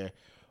answer,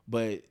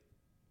 but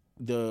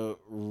the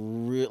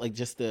real, like,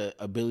 just the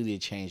ability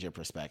to change your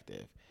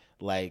perspective.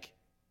 Like,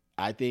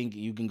 I think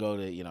you can go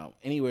to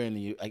anywhere in the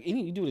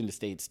you do it in the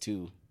States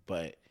too,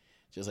 but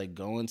just like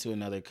going to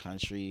another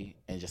country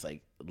and just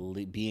like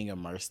being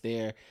immersed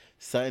there,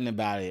 something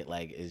about it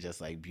like is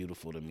just like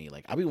beautiful to me.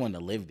 Like, I be wanting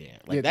to live there.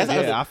 Like, that's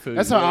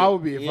how I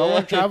would be. If I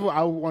want to travel,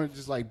 I would want to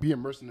just like be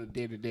immersed in the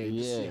day to day,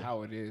 just see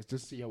how it is,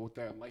 just see what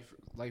that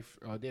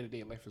day to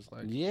day life is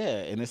like. Yeah,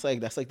 and it's like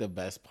that's like the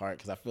best part,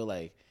 because I feel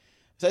like,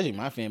 especially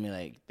my family,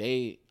 like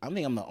I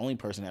think I'm the only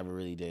person that ever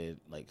really did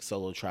like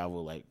solo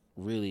travel, like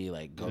really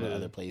like go to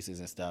other places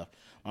and stuff.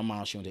 My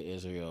mom, she went to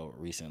Israel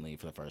recently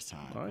for the first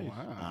time. Oh,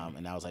 wow.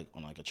 And that was like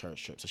on like a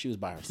church trip. So she was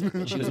by herself.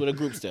 But she was with a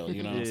group still,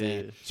 you know what I'm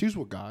saying? She was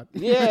with God.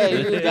 Yeah,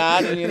 you was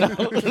God, and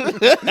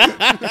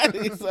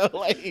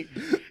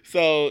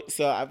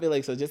so I feel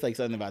like, so just like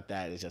something about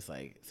that is just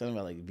like something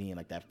about like being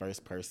like that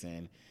first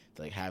person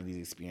to like have these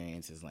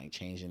experiences, like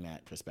changing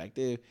that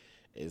perspective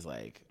is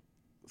like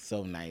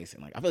so nice.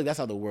 And like I feel like that's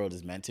how the world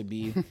is meant to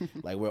be.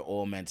 Like, we're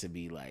all meant to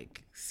be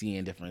like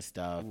seeing different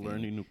stuff,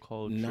 learning new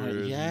cultures,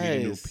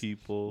 meeting new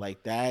people.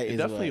 Like, that it is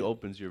definitely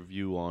opens your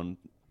view on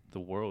the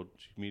world,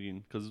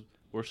 meeting, because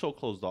we're so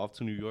closed off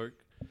to New York.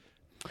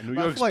 And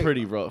New York's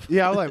pretty rough.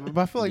 Yeah, but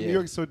I feel like New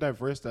York's so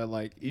diverse that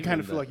like you kind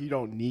of feel like you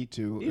don't need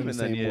to in the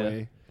same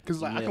way. Because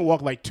like I can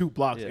walk like 2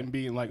 blocks and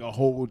be in like a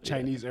whole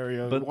Chinese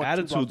area. But walk 2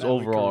 attitudes blocks down,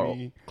 like, overall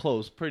Korea.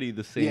 close, pretty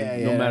the same. Yeah,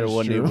 no matter that's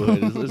what true.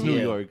 neighborhood. It's New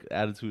York.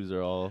 Attitudes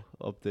are all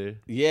up there.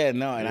 Yeah,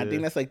 no, and I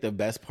think that's like the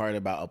best part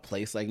about a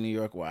place like New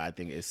York, where I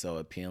think is so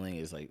appealing,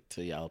 is like,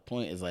 to y'all's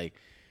point, is like,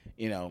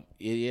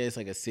 it's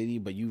like a city,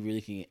 but you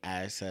really can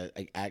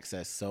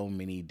access so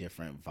many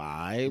different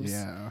vibes.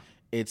 Yeah,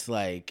 it's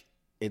like,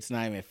 it's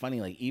not even funny.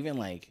 Like,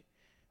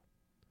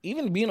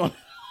 even being on,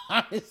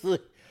 honestly,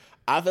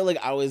 I feel like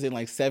I was in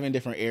like 7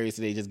 different areas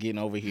today just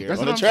getting over here. That's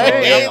on what the I'm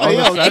train.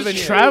 saying.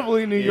 It's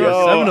traveling New York.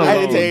 Yo, I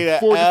had to take the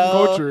 4 different L.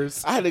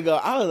 cultures. I had to go.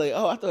 I was like,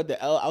 I thought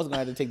the L. I was gonna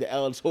have to take the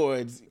L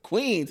towards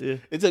Queens. Yeah.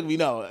 It took me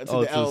I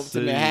took the L to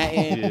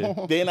Manhattan.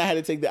 Yeah. Then I had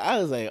to take I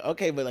was like,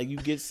 okay, but like you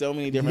get so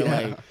many different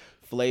like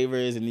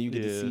flavors, and then you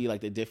get to see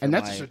like the different.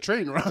 And that's just a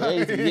train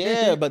ride.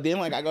 Yeah, but then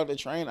like I got the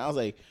train. I was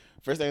like,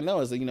 first thing I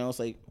know is like, it's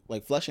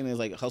like Flushing is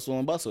like hustle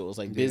and bustle. It's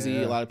like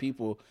busy, a lot of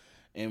people.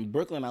 in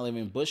Brooklyn, I live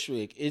in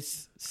Bushwick.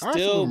 It's I also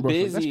still live in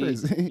Brooklyn. That's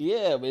busy. crazy.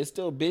 Yeah, but it's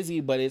still busy.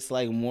 But it's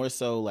like more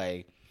so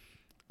like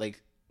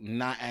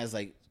not as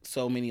like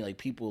so many like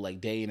people like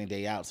day in and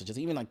day out. So just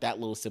even like that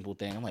little simple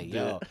thing, I'm like,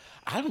 yo,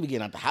 I don't be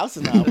getting out the house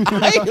enough.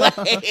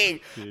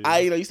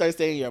 You start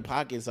staying in your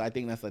pocket. So I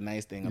think that's the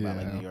nice thing about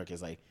like New York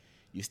is like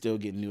you still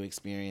get new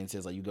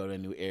experiences. Like you go to a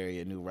new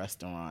area, a new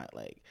restaurant.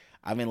 Like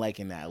I've been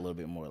liking that a little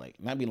bit more. Like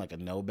not being like a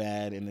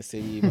nomad in the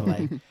city, but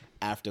like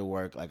after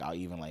work, like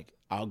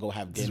I'll go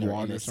have dinner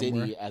in the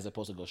city as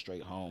opposed to go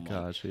straight home. Like,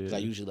 Gotcha. Cause I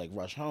usually like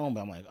rush home,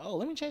 but I'm like, oh,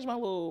 let me change my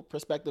little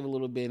perspective a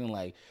little bit and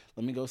like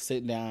let me go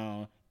sit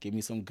down, give me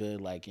some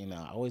good like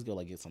I always go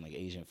like get some like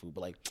Asian food,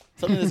 but like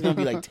something that's gonna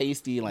be like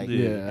tasty, like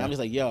and I'm just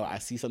like, yo, I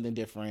see something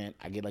different,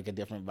 I get like a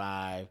different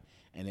vibe.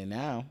 And then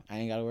now I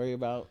ain't gotta worry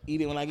about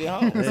eating when I get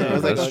home. So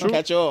it's like a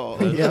catch all.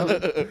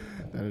 That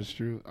is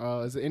true.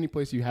 Is there any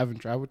place you haven't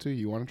traveled to?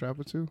 You want to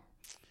travel to?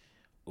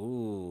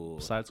 Ooh.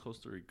 Besides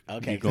Costa Rica.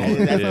 Okay,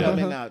 that's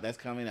coming up. That's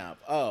coming up.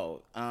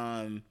 Oh,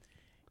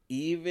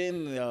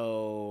 even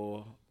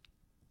though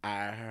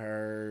I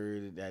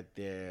heard that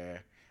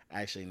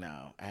actually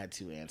no, I had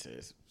two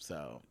answers.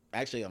 So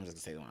actually, I'm just gonna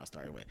say the one I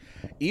started with.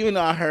 Even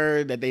though I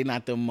heard that they're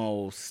not the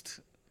most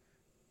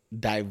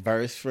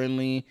diverse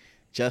friendly.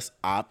 Just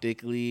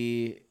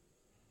optically,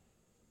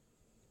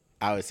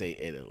 I would say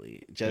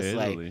Italy. Just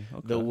Italy.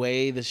 Like the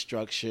way the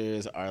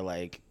structures are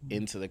like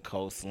into the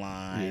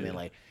coastline and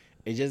like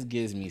it just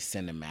gives me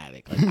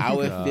cinematic. Like I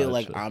would feel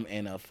like I'm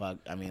in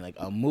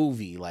a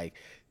movie. Like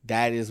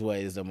that is what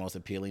is the most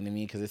appealing to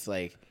me because it's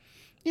like,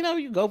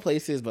 you go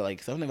places, but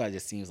like something about it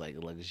just seems like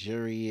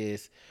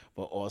luxurious,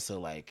 but also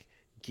like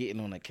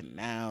getting on the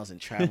canals and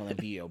traveling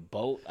via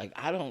boat. Like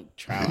I don't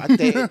travel. I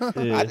think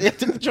I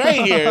took the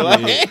train here.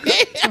 Like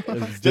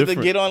just to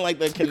get on like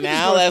the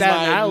canal as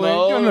my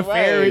mode. On the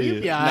ferry,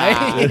 you be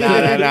alright.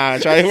 Nah.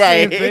 Try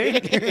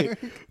right.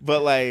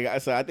 But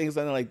like, so I think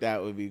something like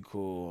that would be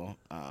cool.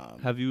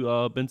 Have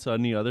you been to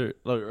any other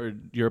or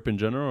Europe in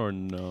general or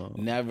no?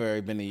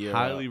 Never been to Europe.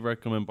 Highly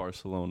recommend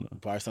Barcelona.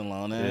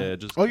 Yeah,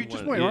 just you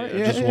just went, right?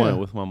 Yeah, just went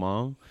with my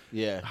mom.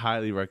 Yeah,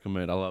 highly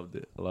recommend. I loved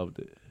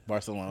it.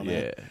 Barcelona.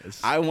 Yeah,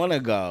 I want to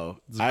go.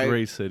 It's a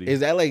great city.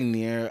 Is that like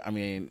near?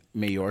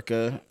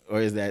 Mallorca,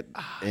 or is that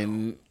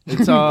in?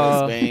 It's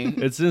Spain.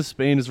 It's in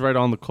Spain. It's right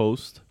on the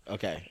coast.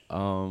 Okay.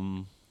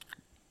 Yeah,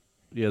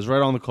 it's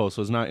right on the coast,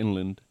 so it's not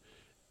inland,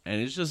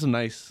 and it's just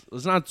nice.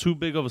 It's not too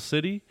big of a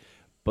city,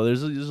 but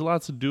there's a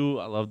lot to do.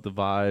 I love the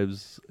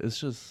vibes.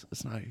 It's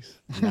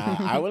nice. Nah,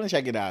 I want to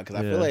check it out because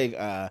I feel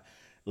like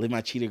live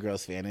my cheetah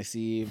girls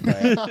fantasy, but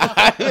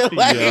I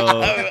feel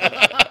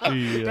like.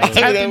 That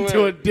tapped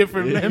into a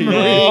different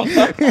memory.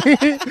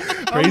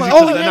 Crazy.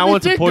 Then I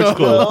went to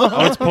Portugal.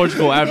 I went to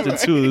Portugal after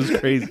too. It was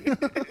crazy.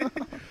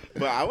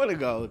 But I want to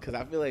go because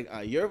I feel like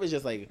Europe is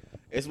just like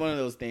it's one of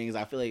those things.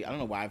 I feel like I don't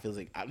know why it feels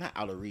like I'm not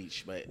out of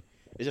reach, but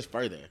it's just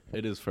further.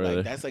 It is further.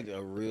 Like, that's like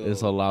a real.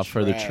 It's a lot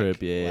further trip.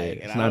 Yeah, like,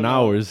 it's 9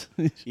 hours.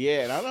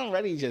 Yeah, and I'm not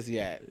ready just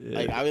yet. Yeah.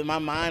 Like in my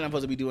mind, I'm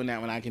supposed to be doing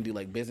that when I can do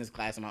like business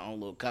class in my own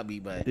little cubby,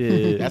 but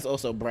that's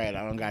also bread.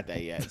 I don't got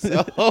that yet.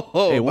 So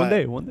hey, one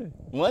day.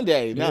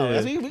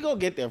 No, we gonna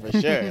get there for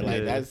sure.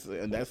 Like that's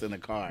in the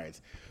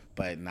cards.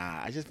 But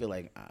nah, I just feel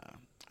like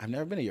I've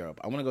never been to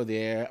Europe. I want to go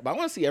there, but I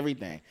want to see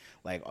everything.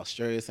 Like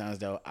Australia sounds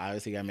dope.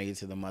 Obviously, I made it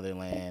to the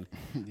motherland.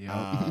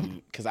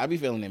 Because I be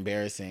feeling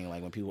embarrassing.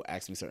 Like when people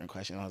ask me certain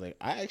questions, I was like,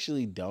 I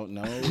actually don't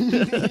know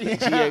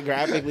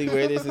geographically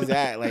where this is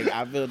at. Like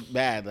I feel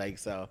bad. Like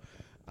so,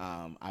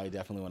 I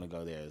definitely want to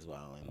go there as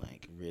well and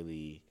like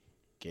really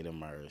get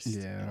immersed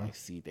and like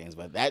see things.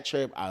 But that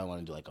trip, I want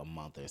to do like a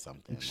month or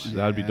something. Like,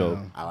 that'd be dope.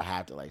 I would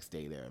have to like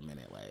stay there a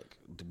minute, like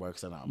work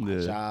something on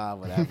my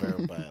job, whatever.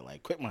 But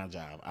like quit my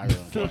job. I really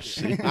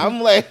don't.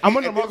 I'm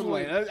on the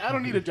market. I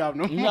don't need a job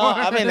no more. No,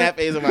 I'm in that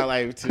phase of my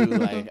life too.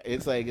 Like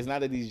it's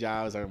not that these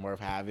jobs aren't worth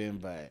having,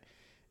 but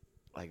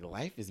like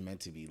life is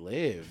meant to be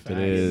lived. It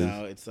is.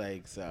 It's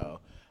like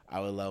so. I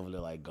would love to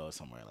like go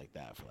somewhere like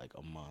that for like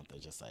a month, or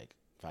just like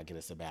if I get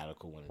a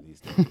sabbatical one of these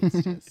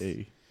days. Just,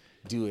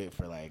 do it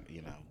for like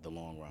the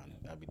long run.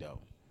 That'd be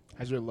dope.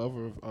 Has your love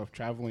of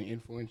traveling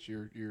influenced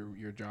your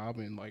job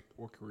and like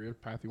what career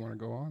path you want to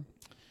go on?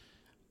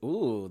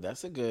 Ooh,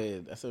 that's a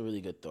really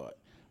good thought.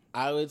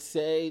 I would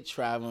say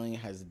traveling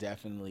has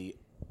definitely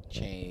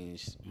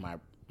changed my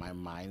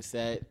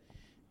mindset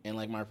and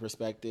like my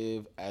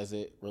perspective as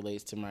it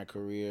relates to my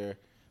career.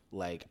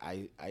 Like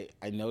I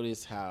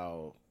notice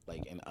how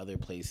like in other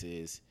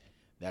places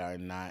that are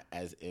not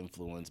as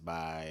influenced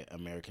by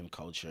American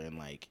culture and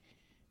like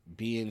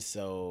being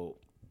so,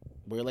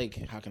 we're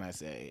like, how can I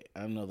say?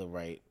 I don't know the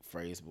right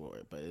phrase for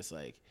it, but it's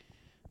like,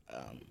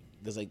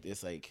 there's like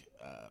this like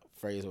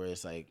phrase where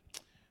it's like,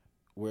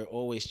 we're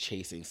always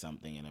chasing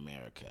something in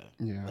America.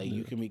 Yeah, like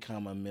you can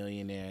become a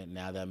millionaire.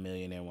 Now that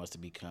millionaire wants to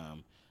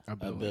become a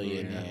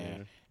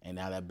billionaire, and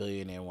now that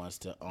billionaire wants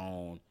to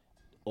own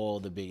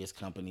all the biggest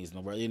companies in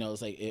the world.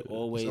 It's like it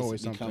always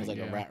becomes like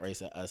a rat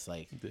race of us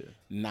like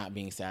not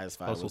being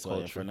satisfied with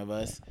what's in front of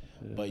us.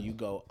 But you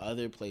go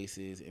other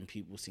places and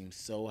people seem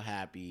so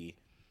happy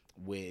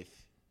with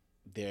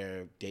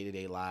their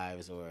day-to-day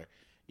lives, or,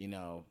 you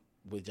know,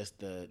 with just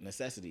the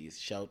necessities,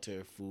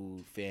 shelter,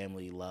 food,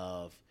 family,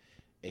 love,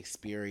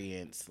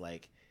 experience,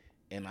 like,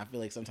 and I feel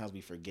like sometimes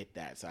we forget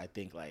that. So I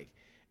think like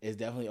it's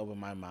definitely opened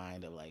my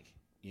mind of like,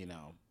 you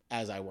know,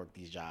 as I work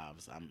these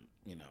jobs, I'm,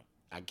 you know,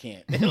 I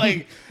can't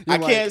like I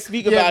can't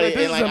speak about it,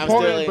 and like I'm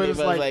still in it,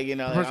 but like, you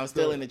know, like, I'm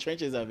still in the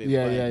trenches of it.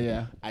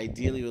 Yeah.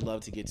 Ideally would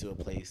love to get to a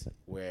place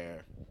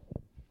where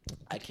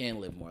I can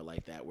live more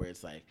like that, where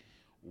it's like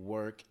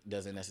work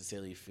doesn't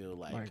necessarily feel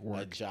like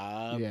a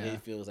job. Yeah.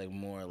 It feels like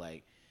more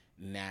like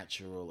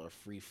natural or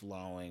free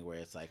flowing, where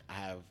it's like I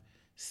have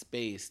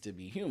space to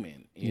be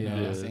human. You know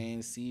what I'm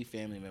saying? See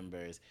family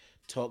members,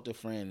 talk to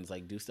friends,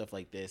 like do stuff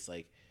like this.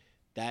 Like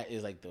that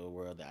is like the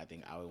world that I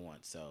think I would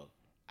want. So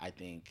I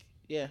think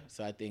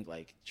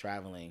like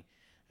traveling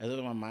has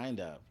opened my mind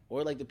up.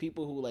 Or like the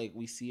people who like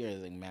we see are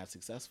like mad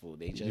successful.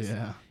 They just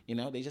you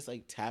know, they just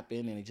like tap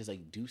in and they just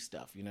like do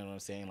stuff. You know what I'm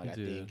saying? Like I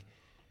think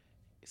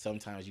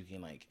sometimes you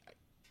can like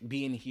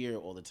being here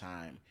all the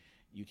time,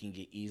 you can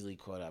get easily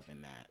caught up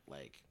in that,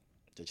 like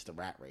just the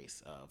rat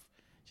race of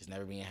just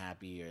never being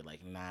happy, or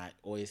like not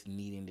always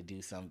needing to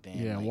do something.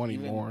 Yeah, like,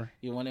 wanting more.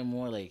 You wanting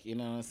more, like, you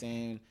know what I'm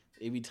saying?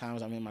 Every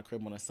times I'm in my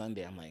crib on a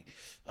Sunday, I'm like,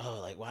 oh,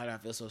 like, why do I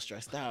feel so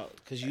stressed out?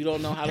 Because you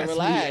don't know how to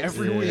relax.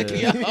 Every week.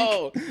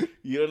 Yo,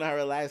 you don't know how to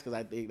relax, because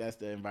I think that's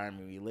the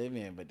environment we live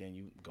in. But then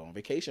you go on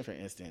vacation, for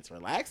instance,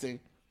 relaxing.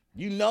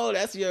 You know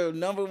that's your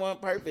number one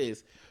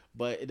purpose.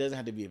 But it doesn't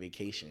have to be a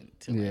vacation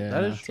to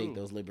like, take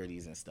those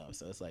liberties and stuff.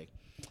 So it's like,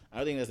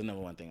 I think that's the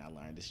number one thing I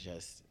learned. It's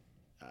just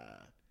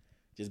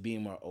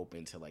being more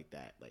open to like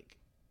that, like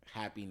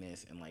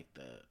happiness and like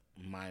the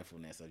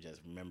mindfulness of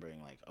just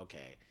remembering like,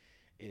 okay,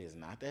 it is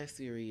not that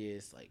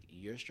serious. Like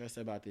you're stressed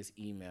about this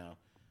email.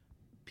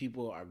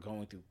 People are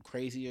going through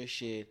crazier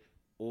shit,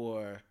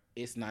 or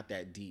it's not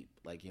that deep.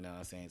 Like, you know what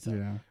I'm saying? So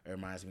it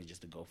reminds me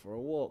just to go for a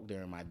walk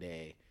during my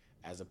day,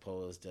 as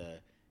opposed to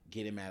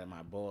getting mad at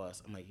my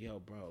boss. I'm like, yo,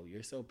 bro,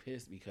 you're so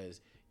pissed because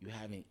you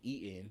haven't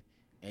eaten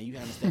and you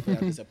haven't stepped out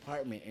of this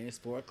apartment and it's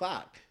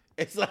 4:00.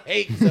 It's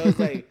like, so it's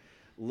like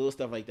little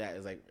stuff like that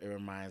is like, it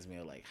reminds me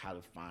of like how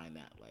to find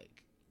that like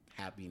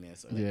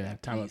happiness or like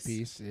that time of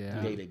peace,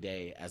 day to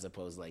day, as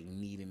opposed to like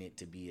needing it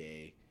to be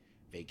a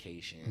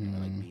vacation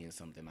or like being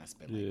something I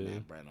spend like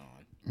mad bread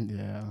on.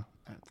 Yeah,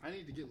 I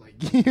need to get like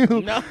you,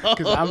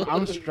 because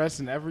I'm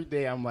stressing every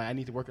day. I'm like, I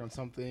need to work on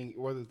something,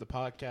 whether it's the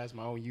podcast,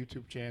 my own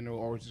YouTube channel,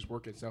 or just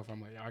work itself.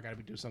 I'm like, yo, I gotta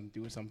be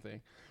doing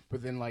something.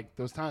 But then like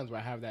those times where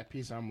I have that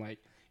peace, I'm like,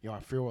 yo, I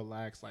feel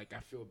relaxed. Like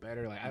I feel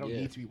better. Like I don't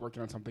need to be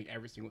working on something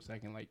every single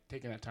second. Like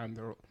taking that time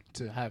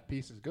to have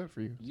peace is good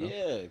for you. So.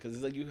 Yeah, because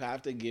it's like you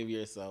have to give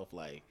yourself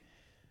like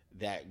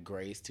that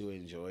grace to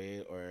enjoy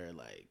it, or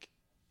like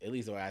at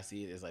least the way I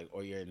see it is like,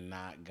 or you're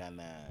not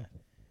gonna,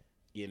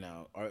 you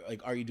know, or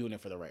like, are you doing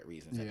it for the right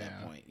reasons at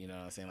that point? You know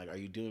what I'm saying? Like, are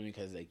you doing it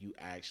because like you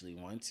actually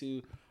want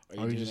to,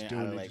 or are you doing it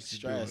out of like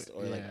stress,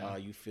 or like, oh,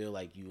 you feel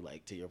like you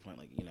like, to your point,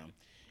 like, you know,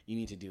 you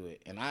need to do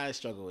it. And I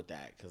struggle with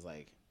that because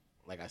like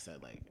I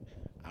said, like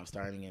I'm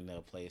starting into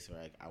a place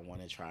where like I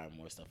want to try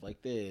more stuff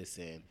like this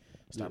and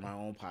start my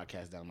own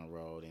podcast down the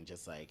road, and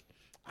just like,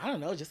 I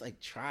don't know, just like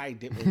try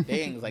different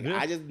things. Like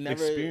I just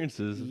never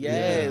experiences.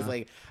 Yes,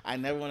 like I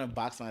never want to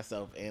box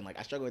myself in. Like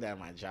I struggle with that in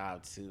my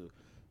job too,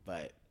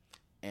 but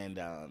and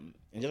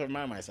just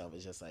remind myself,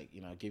 it's just like,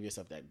 you know, give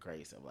yourself that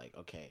grace of like,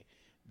 okay,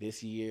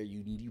 this year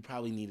you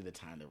probably needed the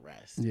time to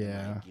rest. Yeah,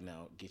 and, like, you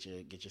know, get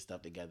your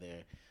stuff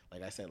together.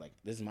 Like I said, like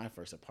this is my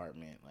first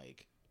apartment.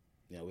 Like,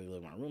 you know, we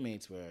live with my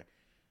roommates, where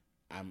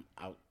I'm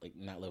out, like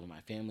not living with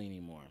my family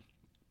anymore.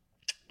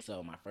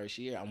 So my first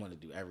year, I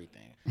wanted to do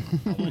everything.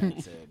 I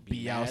wanted to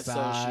be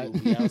outside, social,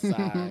 be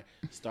outside,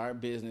 start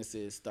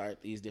businesses, start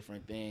these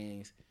different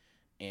things.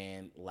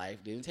 And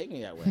life didn't take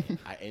me that way.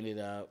 I ended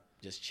up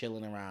just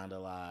chilling around a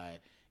lot,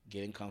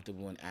 getting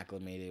comfortable and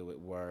acclimated with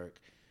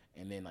work.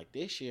 And then like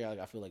this year, like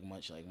I feel like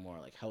much like more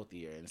like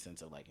healthier in the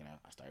sense of like, you know,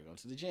 I started going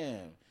to the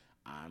gym.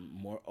 I'm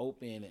more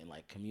open and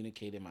like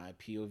communicating my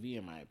POV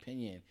and my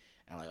opinion.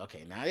 And I'm like,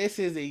 okay, now this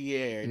is a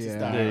year to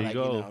start like,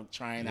 you know,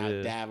 trying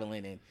out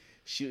dabbling and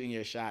shooting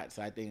your shot.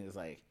 So I think it's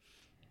like,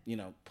 you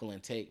know, pull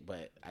and take.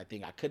 But I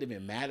think I could have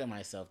been mad at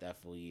myself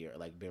that full year, or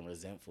like been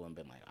resentful and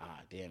been like,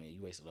 damn it,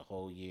 you wasted a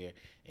whole year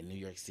in New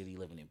York City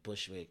living in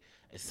Bushwick.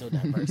 It's so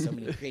diverse, so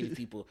many creative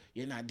people.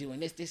 You're not doing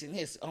this, and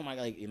this. Oh my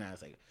God, like, you know,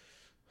 it's like,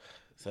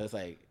 so it's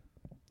like,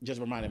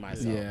 just reminding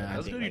myself. Yeah,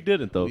 that's good. Like, you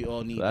didn't though. We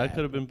all need that.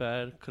 Could have been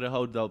bad. Could have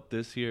held out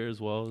this year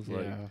as well. It's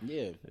like,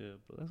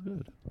 but that's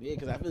good. Yeah,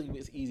 because I feel like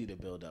it's easy to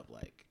build up.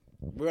 Like,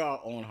 we're our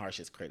own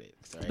harshest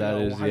critics. Right? That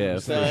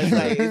is, So it's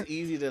like, it's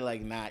easy to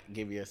like not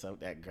give yourself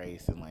that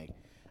grace. And like,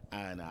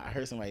 I don't know, I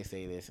heard somebody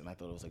say this, and I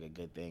thought it was like a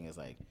good thing. Is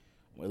like,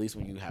 well, at least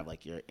when you have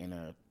like your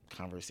inner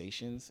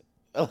conversations,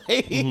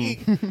 like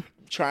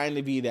trying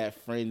to be that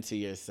friend to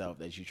yourself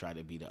that you try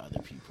to be to other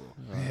people.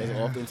 Because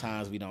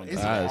oftentimes we don't.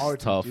 It's hard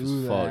tough to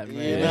do as that, fuck.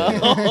 man. You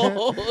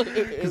know?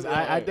 Because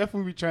I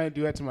definitely be trying to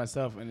do that to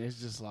myself, and it's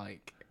just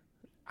like,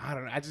 I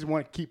don't know. I just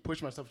want to keep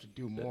pushing myself to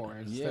do more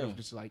instead of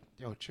just like,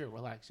 yo, chill,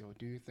 relax, yo,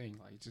 do your thing,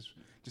 like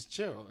just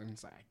chill. And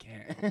it's like I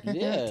can't.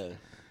 Yeah.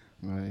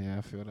 But yeah,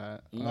 I feel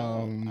that.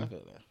 I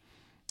feel that.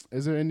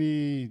 Is there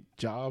any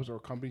jobs or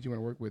companies you want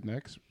to work with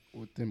next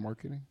within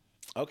marketing?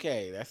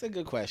 Okay, that's a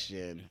good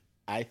question.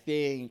 I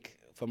think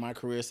for my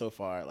career so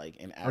far, like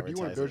in advertising, Or do you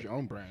want to build your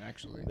own brand?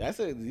 Actually,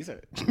 these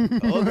are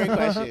all great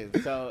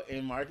questions. So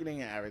in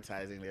marketing and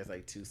advertising, there's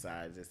like two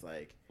sides. It's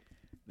like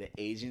the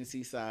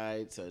agency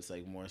side, so it's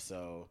like more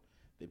so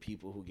the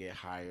people who get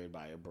hired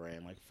by a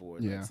brand like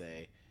Ford, let's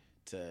say,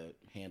 to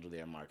handle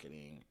their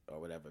marketing or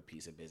whatever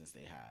piece of business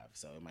they have.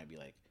 So it might be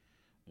like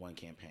one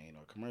campaign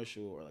or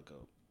commercial or like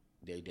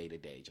their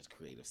day-to-day just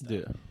creative stuff.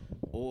 Yeah.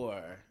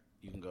 Or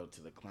you can go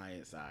to the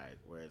client side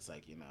where it's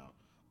like,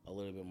 a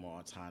little bit more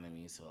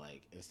autonomy. So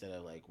like instead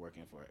of like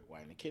working for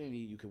White and Kennedy,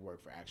 you could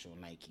work for actual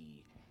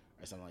Nike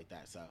or something like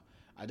that. So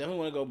I definitely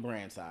want to go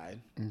brand side.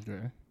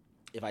 Okay.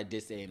 If I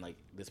did stay in like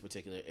this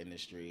particular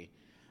industry,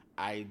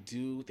 I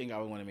do think I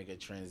would want to make a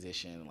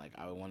transition. Like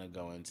I would want to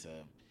go into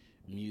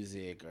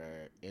music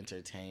or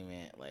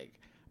entertainment. Like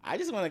I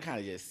just want to kind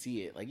of just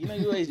see it. Like, you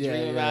always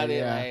dream about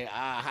it. Like,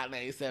 Hot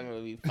 97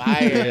 would be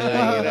fire. Like, you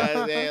know what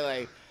I'm saying?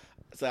 Like,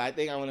 so I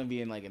think I want to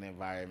be in like an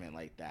environment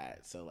like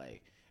that. So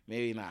like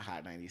maybe not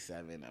Hot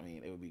 97. I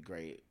mean, it would be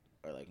great,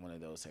 or like one of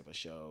those type of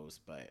shows.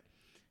 But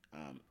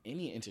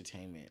any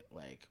entertainment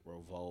like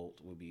Revolt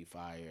would be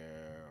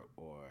fire,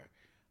 or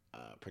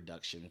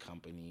production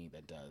company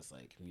that does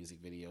like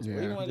music videos,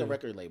 or even like a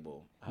record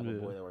label. I have a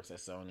boy that works at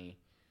Sony,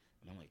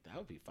 and I'm like, that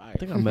would be fire. I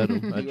think I met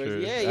him. At your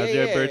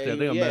birthday. I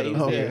think I met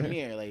him.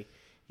 Here, like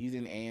he's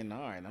in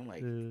A&R, and I'm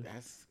like,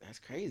 that's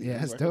crazy. Yeah,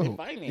 he's that's working in dope.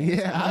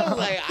 finance. Yeah. I was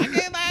like, I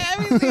can't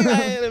let me see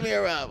that in the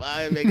mirror up.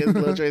 I make this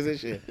little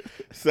transition.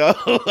 So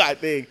I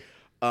think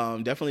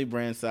definitely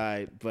brand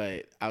side,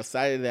 but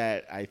outside of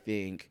that, I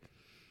think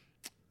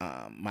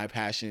my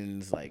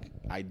passions, like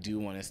I do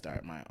want to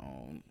start my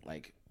own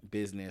like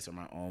business or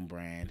my own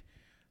brand.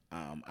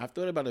 I've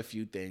thought about a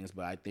few things,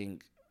 but I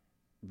think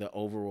the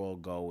overall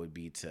goal would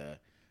be to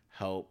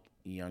help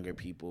younger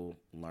people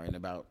learn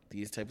about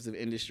these types of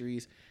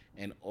industries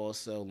and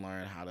also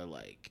learn how to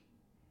like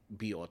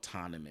be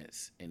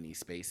autonomous in these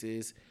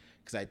spaces.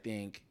 Because I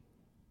think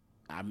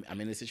I'm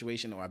in a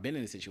situation, or I've been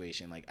in a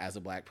situation, like as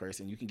a black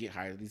person, you can get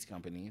hired at these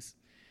companies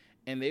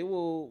and they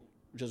will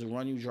just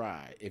run you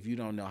dry if you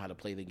don't know how to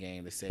play the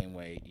game the same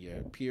way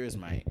your peers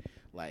might.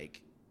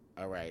 Like,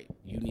 all right,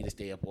 you need to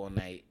stay up all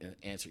night and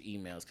answer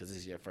emails because this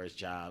is your first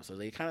job. So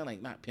they kind of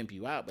like not pimp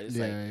you out, but it's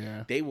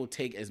they will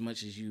take as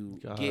much as you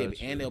give,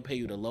 and they'll pay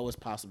you the lowest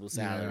possible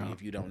salary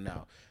if you don't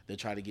know. They'll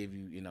try to give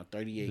you,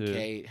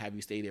 $38K, have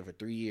you stay there for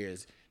 3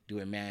 years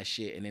doing mad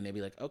shit, and then they'll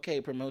be like,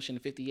 okay, promotion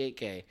to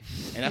 $58K,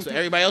 and that's what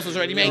everybody else was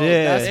already making.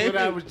 That's what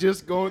I was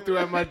just going through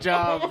at my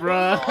job,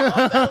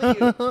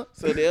 bro.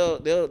 So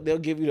they'll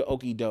give you the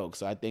okie doke.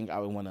 So I think I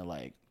would want to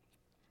like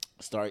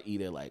start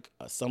either like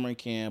a summer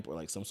camp or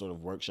like some sort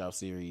of workshop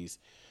series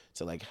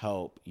to like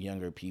help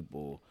younger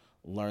people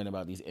learn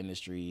about these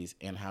industries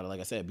and how to, like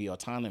I said, be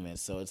autonomous.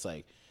 So it's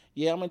like,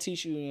 I'm gonna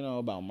teach you,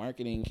 about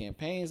marketing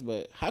campaigns,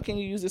 but how can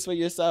you use this for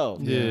yourself?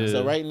 Yeah.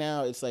 So right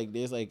now it's like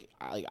there's like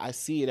I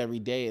see it every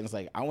day, and it's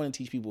like I want to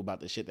teach people about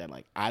the shit that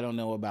like I don't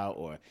know about,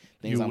 or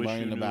things I'm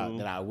learning about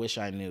that I wish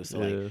I knew. So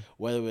like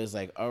whether it's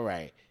like, all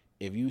right,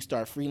 if you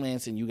start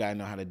freelancing, you gotta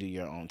know how to do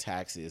your own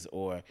taxes,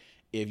 or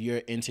if you're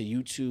into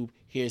YouTube,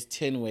 here's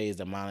 10 ways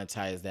to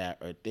monetize that,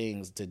 or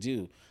things to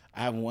do.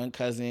 I have one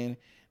cousin,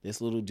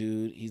 this little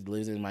dude, he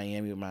lives in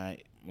Miami with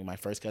my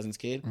first cousin's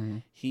kid. Mm-hmm.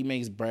 He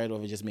makes bread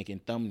over just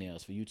making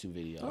thumbnails for YouTube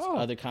videos,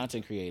 other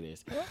content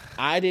creators.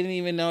 I didn't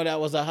even know that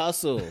was a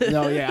hustle.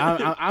 No,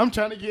 I'm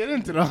trying to get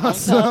into the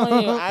hustle. I'm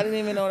telling you, I didn't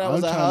even know that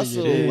was a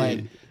hustle.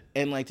 Like,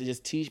 and like to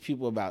just teach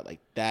people about like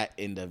that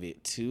end of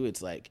it too.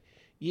 It's like,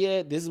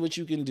 this is what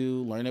you can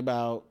do. Learn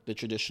about the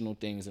traditional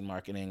things in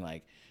marketing,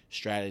 like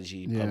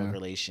strategy, public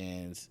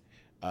relations,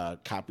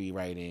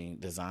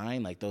 copywriting,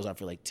 design. Like those are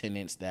for like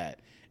tenants that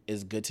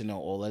is good to know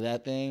all of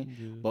that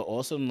thing, but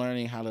also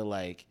learning how to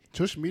like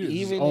social media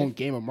is its own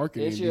game of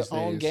marketing. It's your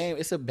own game.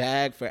 It's a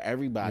bag for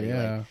everybody.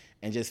 Like,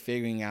 and just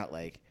figuring out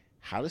like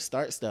how to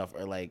start stuff,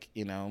 or like,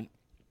 and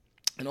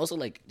also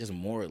like just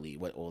morally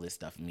what all this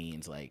stuff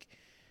means, like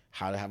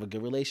how to have a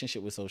good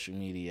relationship with social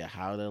media,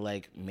 how to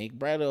like make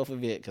bread off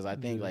of it. Because I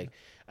think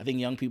I think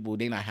young people,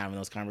 they not having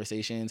those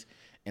conversations,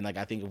 and like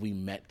I think if we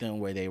met them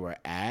where they were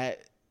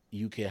at,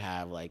 you could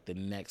have like the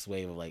next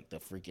wave of like the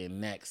freaking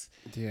next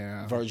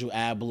Virgil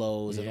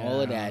Ablohs and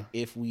all of that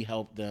if we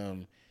help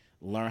them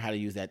learn how to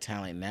use that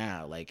talent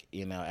now, like,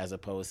 as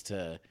opposed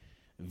to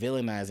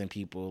villainizing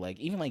people, like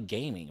even like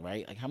gaming,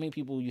 right? Like how many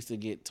people used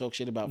to talk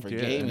shit about for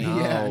gaming?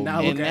 Now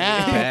and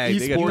now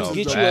esports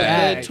get you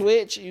a good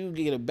Twitch, you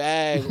get a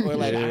bag, or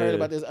like I heard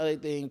about this other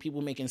thing,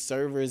 people making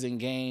servers in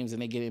games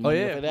and they get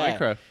money for that.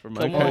 Minecraft.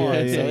 Come on,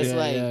 so it's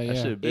like that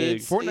shit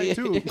big. Fortnite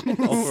too.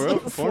 For real?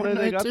 Fortnite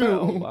they got that?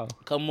 Oh, wow.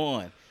 Come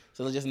on.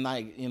 So just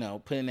like,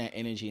 putting that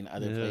energy in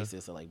other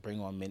places to like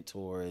bring on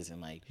mentors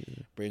and like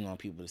bring on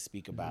people to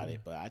speak about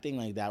it. But I think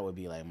like that would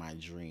be like my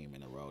dream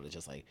in the road. It's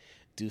just like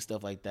do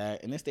stuff like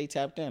that, and then stay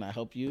tapped in. I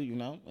hope you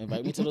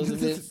invite me to those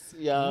events.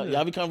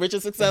 Y'all become rich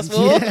and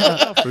successful.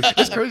 Yeah, for sure.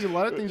 It's crazy. A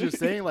lot of things you're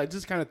saying, like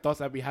just kind of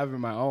thoughts I be having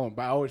my own,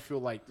 but I always feel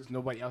like there's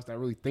nobody else that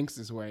really thinks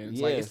this way. And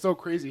it's like it's so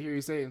crazy to hear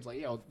you say it. It's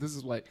like, yo, this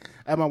is like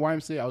at my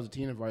YMCA, I was a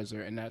teen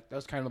advisor, and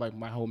that's kind of like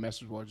my whole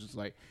message was just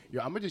like,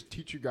 yo, I'm gonna just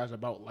teach you guys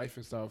about life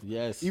and stuff.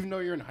 Yes. Even though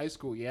you're in high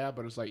school,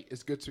 but it's like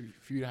it's good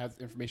for you to have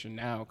information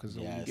now because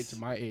when you get to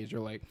my age,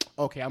 you're like,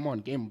 okay, I'm on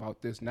game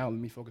about this now. Let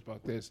me focus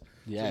about this.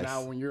 Yes. So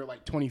now when you're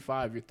like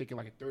 25, you're thinking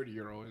like a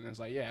 30-year-old, and it's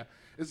like,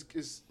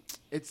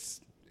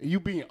 it's you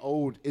being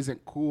old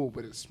isn't cool,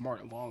 but it's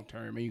smart long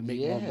term, and you make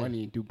more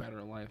money and do better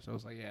in life. So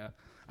it's like,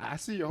 I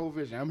see your whole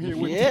vision. I'm here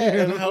with you.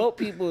 And help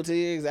people to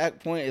your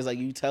exact point is like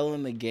you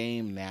telling the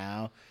game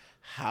now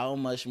how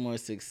much more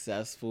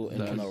successful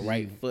and on the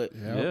right foot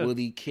will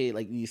these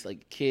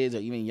kids or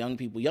even young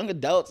people, young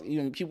adults,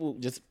 even people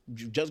just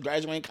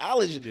graduating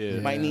college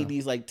might need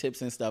these like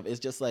tips and stuff. It's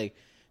just like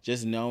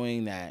just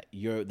knowing that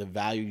the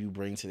value you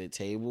bring to the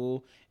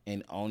table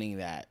and owning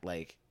that,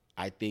 like,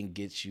 I think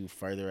gets you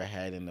further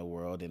ahead in the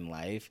world in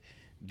life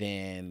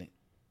than,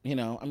 we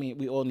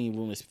all need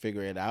room to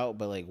figure it out,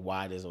 but like,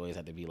 why does it always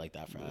have to be like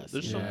that for us?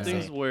 There's some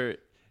things where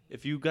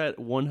if you got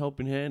one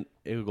helping hand,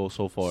 it will go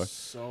so far.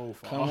 So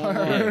far. Come on.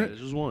 It's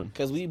just one.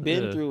 Because we've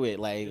been through it.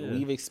 Like,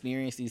 we've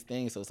experienced these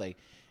things. So it's like,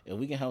 if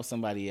we can help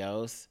somebody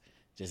else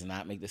just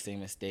not make the same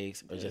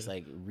mistakes or just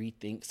like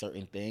rethink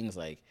certain things,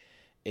 like,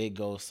 it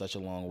goes such a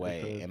long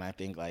way. And I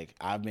think like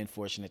I've been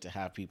fortunate to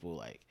have people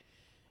like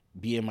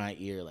be in my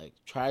ear, like,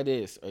 try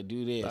this or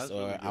do this, that's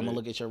or I'm gonna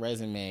look at your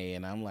resume,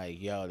 and I'm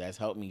like, yo, that's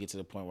helped me get to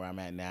the point where I'm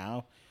at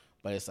now.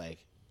 But it's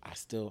like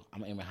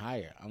I'm aiming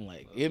higher. I'm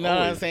like, you know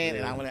what I'm saying?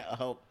 And I want to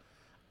help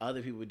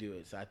other people do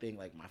it. So I think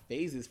like my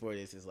phases for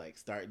this is like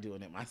start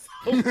doing it myself,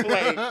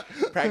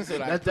 like practice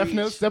what I preach. That's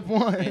definitely step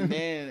one. And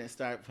then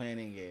start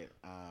planning it.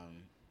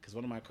 Because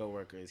one of my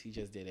coworkers, he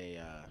just did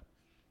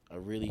a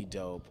really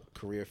dope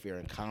career fair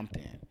in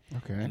Compton.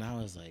 Okay. And I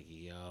was like,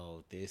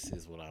 yo, this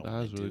is what I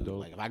want to do. Really dope.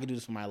 Like, if I could do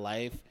this for my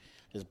life,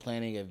 just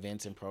planning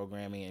events and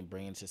programming and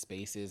bringing to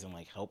spaces and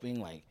like helping,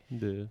 like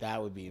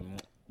that would be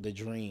the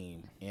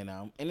dream,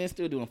 And then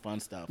still doing fun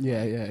stuff.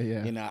 Yeah.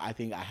 I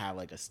think I have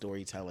like a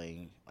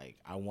storytelling, like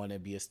I want to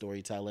be a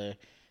storyteller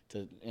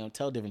to,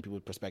 tell different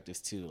people's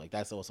perspectives too. Like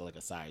that's also like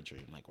a side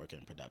dream, like working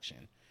in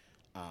production.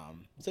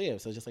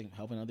 So just like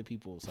helping other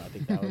people. So I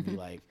think that would be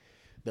like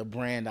the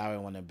brand I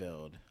would want to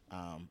build.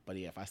 But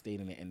if I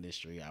stayed in the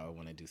industry, I would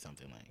want to do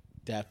something like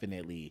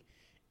definitely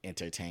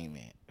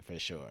entertainment for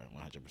sure,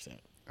 100%.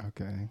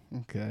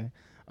 Okay.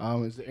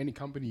 Is there any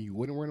company you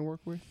wouldn't want to work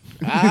with?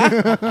 You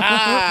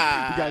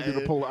guys do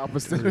the polar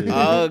opposite.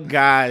 Oh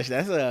gosh,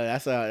 that's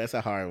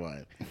a hard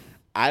one.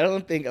 I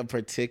don't think a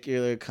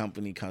particular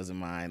company comes to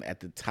mind at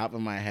the top of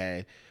my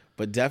head,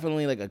 but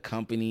definitely like a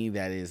company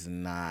that is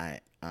not.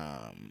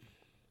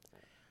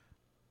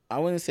 I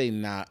wouldn't say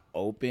not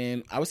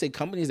open. I would say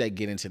companies that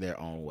get into their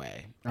own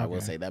way. Okay. I will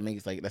say that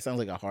sounds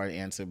like a hard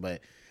answer, but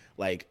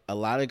like a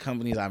lot of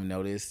companies I've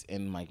noticed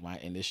in like my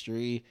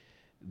industry,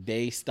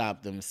 they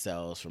stop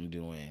themselves from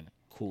doing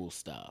cool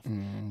stuff.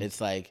 It's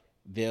like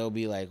they'll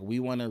be like, we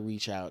want to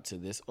reach out to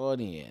this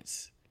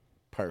audience.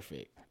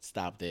 Perfect.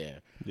 Stop there.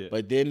 Yeah.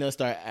 But then they'll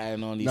start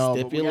adding on these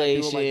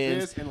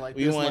stipulations.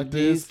 We want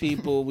these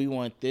people. We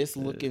want this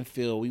look and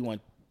feel. We want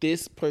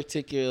this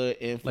particular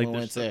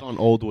influencer, like on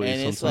old ways,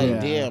 and it's sometimes.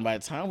 like, damn. By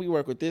the time we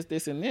work with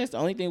this, and this, the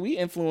only thing we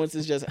influence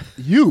is just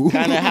you.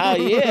 Kind of how,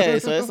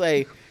 So it's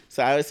like,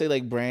 so I would say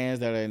like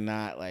brands that are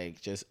not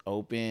like just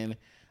open.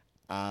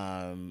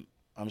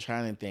 I'm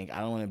trying to think.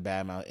 I don't want to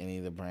badmouth any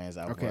of the brands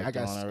I've worked on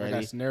already. I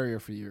got a scenario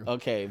for you.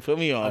 Okay, put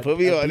me on.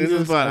 This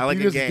is fun. I like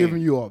the game.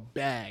 Giving you a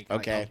bag.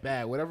 Okay, like a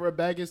bag. Whatever a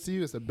bag is to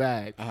you, it's a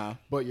bag.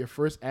 But your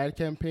first ad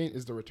campaign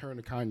is the return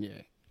of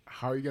Kanye.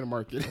 How are you going to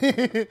market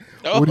it?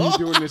 What do you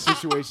do in this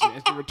situation?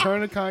 It's the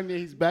return of Kanye.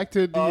 He's back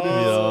to Adidas.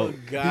 Oh,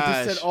 gosh. He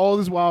just said all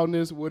this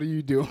wildness. What are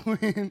you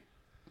doing?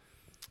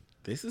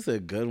 This is a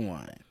good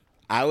one.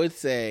 I would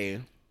say,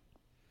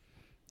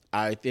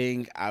 I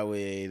think I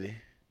would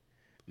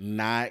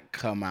not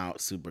come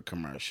out super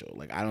commercial.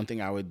 Like, I don't think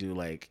I would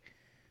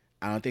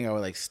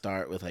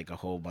start with like a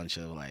whole bunch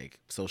of like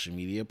social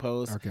media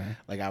posts. Okay.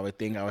 Like, I would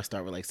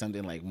start with like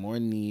something like more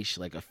niche,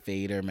 like a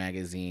Fader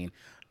magazine.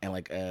 And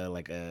like a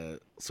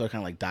sort of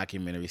kind of like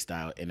documentary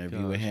style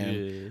interview with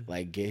him,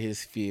 like get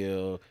his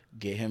feel,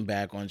 get him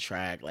back on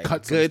track, like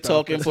cut good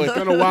talking points.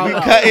 Cutting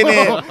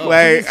it,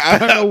 like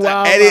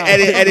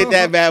edit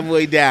that bad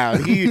boy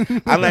down.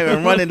 I'm not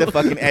even running the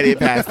fucking edit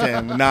past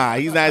him. Nah,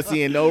 he's not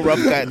seeing no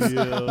rough cuts.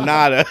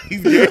 Nada.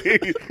 He's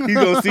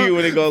gonna see it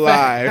when it go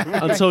live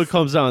until it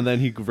comes out, and then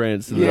he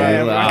rants.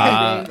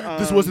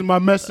 This wasn't my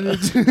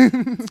message.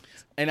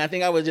 And I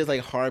think I would just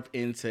like harp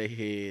into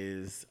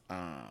his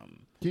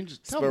Can you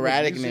just tell me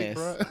what music,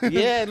 sporadicness. bro?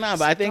 Yeah, nah,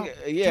 but I think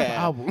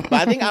album. but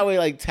I think I would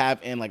like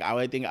tap in. Like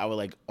I think I would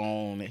like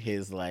own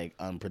his like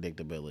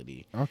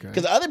unpredictability. Okay.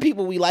 Because other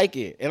people we like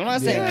it, and I'm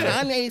not saying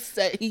Yeah. Kanye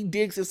said he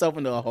digs himself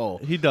into a hole.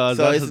 He does.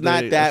 So That's it's the not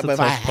thing. that. That's But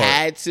the if I tough part.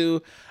 had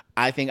to,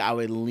 I think I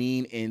would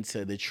lean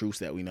into the truths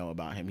that we know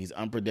about him. He's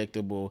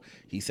unpredictable.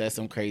 He says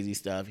some crazy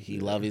stuff. He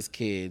love his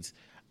kids.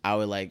 I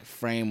would like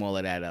frame all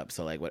of that up.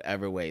 So like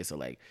whatever way. So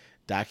like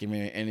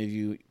documentary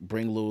interview,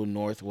 bring Lil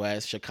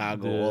Northwest,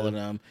 Chicago, all of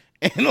them.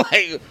 And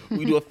like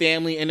we do a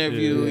family interview.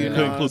 You You could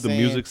know, include the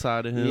music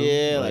side of him.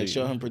 Yeah, like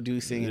show him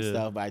producing and yeah.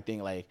 stuff. But I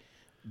think like,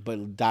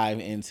 but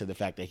dive into the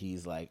fact that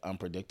he's like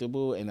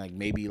unpredictable and like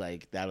maybe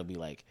like that'll be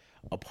like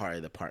a part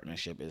of the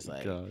partnership is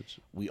like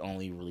Gotcha. we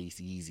only release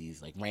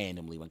Yeezys like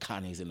randomly when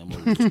Kanye's in the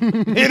movies.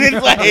 And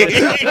it's like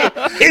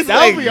it's That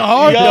like would be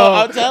hard, yo, though.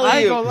 I'm telling I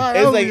ain't you, gonna lie, that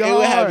it's would like be it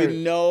would hard.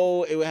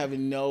 have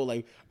no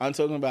like I'm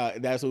talking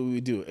about. That's what we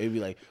would do. It'd be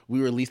like we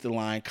release the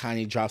line,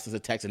 Kanye drops us a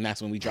text, and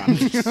that's when we drop it.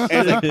 And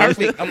it's like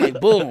perfect. I'm like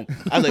boom.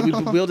 I was like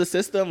we build a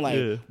system like,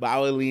 Yeah. but I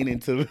would lean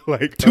into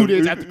like 2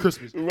 days after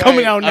Christmas, Right.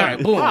 coming out now. All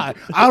right, boom. Why?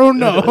 I don't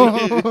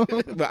know.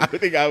 But I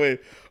think I would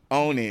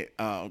own it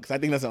because I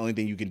think that's the only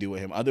thing you can do with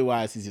him.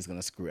 Otherwise, he's just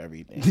gonna screw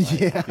everything.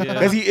 Yeah.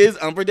 Because he is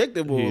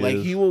unpredictable. He Like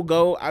is. he will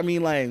go. I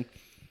mean, like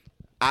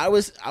I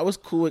was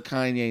cool with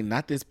Kanye.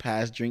 Not this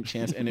past Drink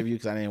Champs interview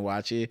because I didn't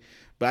watch it,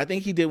 but I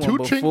think he did one Two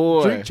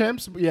before. drink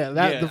champs. Yeah,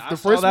 that Yeah, I the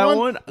saw first that one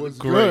one. was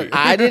Great. good.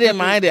 I didn't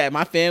mind that.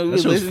 My family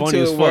was That shit was listening funny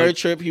to as a fuck. word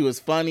trip. He was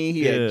funny.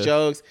 He Yeah. had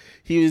jokes.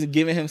 He was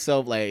giving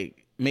himself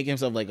like making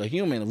himself like a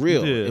human,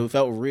 real. Yeah. It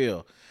felt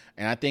real.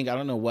 And I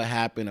don't know what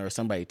happened or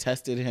somebody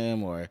tested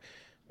him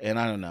and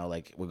I don't know,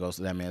 like what goes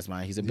to that man's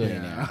mind. He's a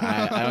billionaire.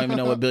 I don't even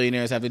know what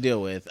billionaires have to deal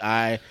with.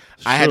 I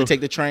had to True. take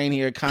the train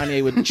here.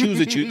 Kanye would choose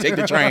to take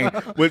the train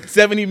with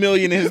 $70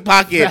 million in his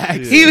pocket.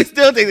 Facts. He would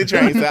still take the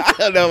train. So I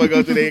don't know what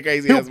goes to their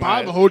crazy He'll ass buy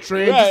mind. the whole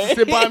train just to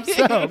sit by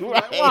himself.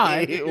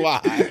 Right.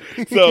 Why?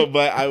 So,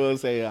 but I will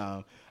say,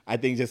 I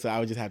think I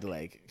would just have to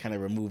like kind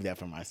of remove that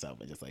from myself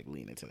and just like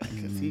lean into that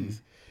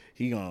because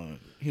he gonna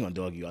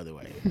dog you other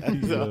way.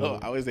 So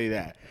I would say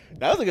that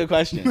was a good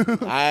question.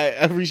 I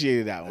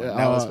appreciated that one.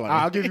 That was funny.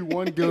 I'll give you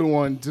one good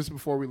one just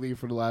before we leave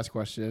for the last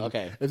question.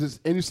 Okay. If there's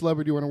any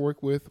celebrity you want to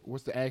work with,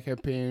 what's the ad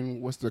campaign?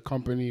 What's the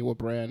company? What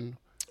brand?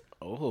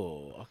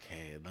 Oh,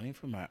 okay. Let me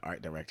put my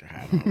art director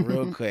hat on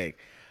real quick.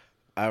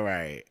 All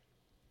right.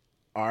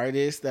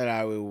 Artists that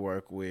I would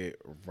work with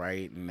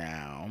right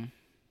now.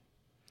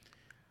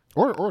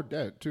 Or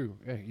dead too.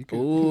 Yeah, you can.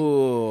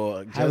 Ooh,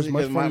 Have just as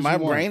much because fun as my you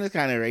want. brain is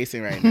kind of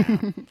racing right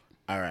now.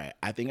 All right.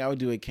 I think I would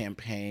do a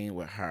campaign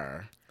with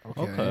her.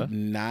 Okay.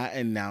 Not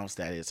announce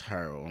that it's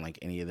her on like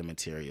any of the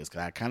materials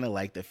because I kind of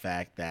like the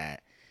fact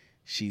that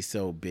she's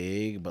so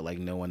big, but like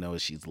no one knows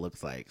what she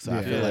looks like. So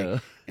I feel Yeah.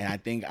 like, and I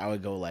think I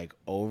would go like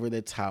over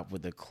the top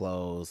with the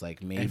clothes,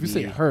 like maybe. And if you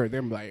say her,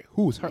 they're like,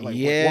 who's her? Like,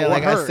 yeah, what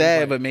like I her? said,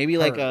 Like, but maybe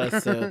like her.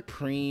 a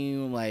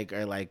Supreme, like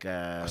or like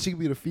a. She could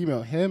be the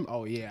female. Him?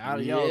 Oh yeah.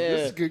 Yo,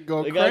 this could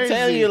go like, crazy. I'm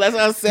telling you, that's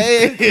what I'm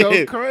saying.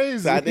 Go crazy.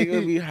 So I think it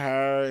would be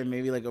her and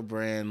maybe like a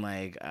brand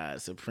like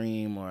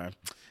Supreme or,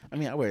 I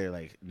mean, I wear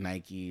like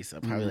Nike, so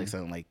probably like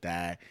something like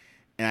that.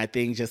 And I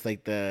think just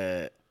like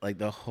the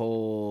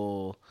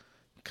whole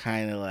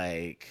kind of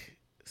like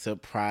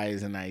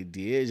surprise and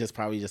idea is just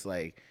probably just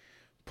like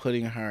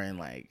putting her in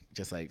like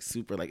just like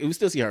super like it would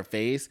still see her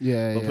face,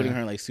 but putting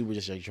her in like super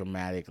just like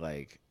dramatic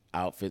like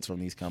outfits from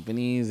these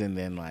companies and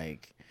then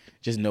like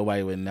just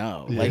nobody would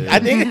know. Yeah. Like I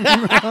think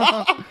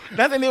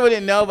nothing they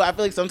wouldn't know, but I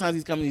feel like sometimes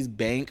these companies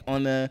bank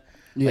on the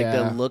like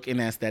the look and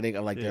aesthetic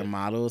of like their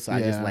models. So I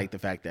just like the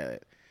fact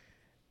that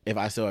if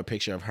I saw a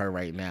picture of her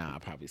right now,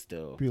 I'd probably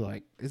still be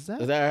like, is that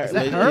her? Is that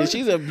Like, her?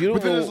 She's a beautiful.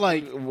 But then it's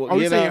like, well, are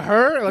we you saying know,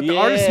 her? Like the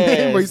artist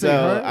name? Or you saying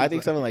her? I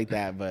think something like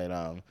that, but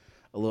a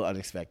little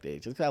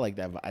unexpected. Just 'cause I like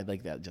that. I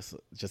like that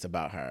just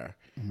about her.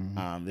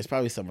 There's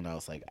probably someone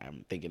else like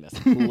I'm thinking that's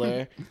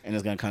cooler, and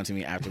it's gonna come to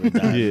me after we're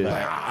done. Yeah.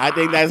 But I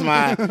think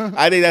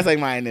that's like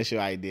my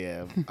initial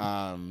idea.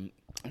 I'm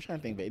trying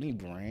to think, but any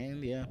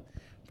brand, yeah.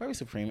 Probably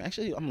Supreme.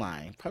 Actually, I'm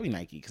lying. Probably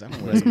Nike because I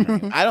don't wear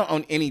Supreme. I don't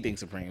own anything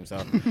Supreme,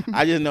 so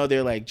I just know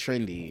they're like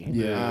trendy.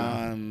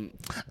 Yeah.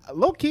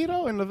 Low key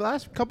though, in the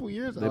last couple of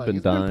years, They've like, been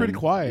it's dying. been pretty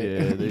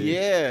quiet.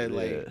 Yeah,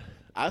 like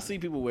I see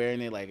people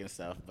wearing it like and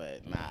stuff,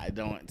 but nah, I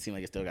don't seem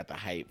like it still got the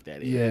hype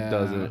that Yeah. It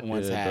doesn't.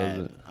 once Yeah, it had.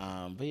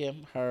 doesn't. But yeah,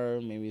 her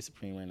maybe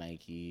Supreme or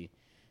Nike,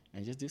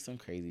 and just do some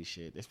crazy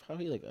shit. There's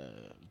probably like a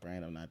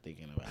brand I'm not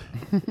thinking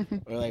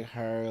about, or like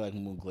her like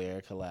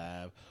Mugler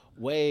collab.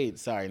 Wait,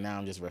 sorry, now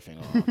I'm just riffing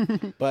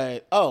off.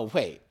 But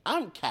wait,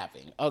 I'm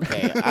capping.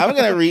 Okay, I'm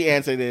gonna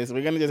re-answer this.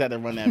 We're gonna just have to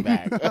run that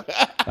back.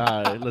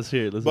 All right, let's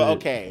hear it. But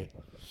okay.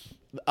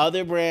 The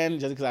other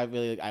brand, just because I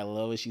feel like I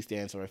love what she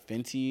stands for,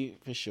 Fenty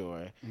for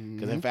sure.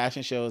 Because in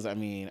fashion shows, I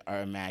mean,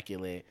 are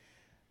immaculate.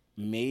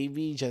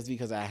 Maybe just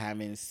because I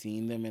haven't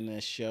seen them in a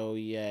show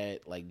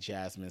yet, like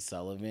Jasmine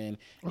Sullivan.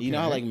 Okay. You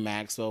know how like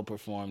Maxwell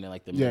performed in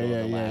like the middle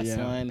of the last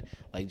yeah. one?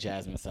 Like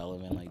Jasmine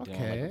Sullivan, like doing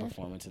like a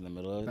performance in the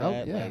middle of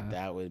that. yeah. Like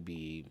that would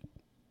be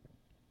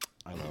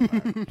I love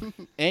her.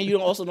 And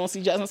you also don't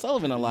see Jasmine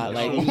Sullivan a lot.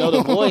 Like, you know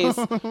the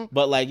voice,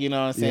 but like, you know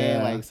what I'm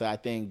saying? Yeah. Like, so I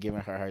think giving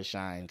her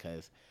shine,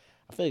 because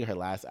I feel like her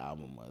last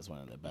album was one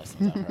of the best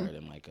things I've heard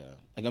in like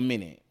a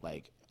minute.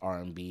 Like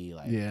R&B,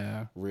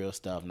 like real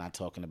stuff, not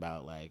talking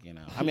about like, you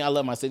know. I mean, I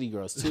love my city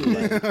girls too,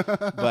 like,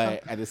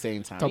 but at the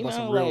same time, Talk you about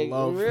know, some real like,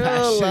 love, real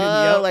passion,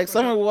 love. yep. Like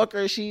Summer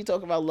Walker, she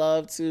talk about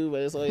love too,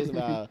 but it's always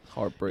about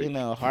Heartbreak. you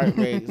know,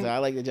 heartbreak. So I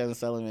like the Jasmine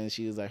Sullivan.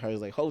 She was like,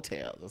 hers like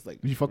Hotels. It's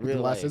like Did you fuck with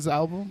the last SZA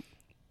album?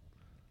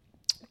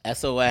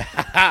 SOS.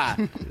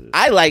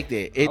 I liked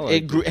it.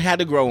 It had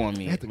to grow on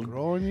me. It had to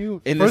grow on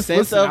you? In First the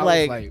sense listen, of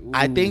like,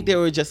 I ooh. think there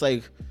were just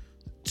like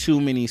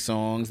too many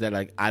songs that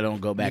like I don't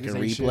go back Niggas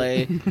and ain't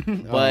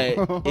replay.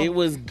 But it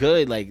was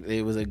good. Like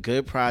it was a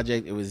good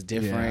project. It was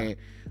different. Yeah.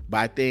 But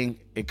I think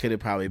it could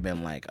have probably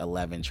been like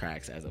 11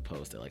 tracks as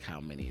opposed to like how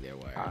many there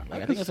were.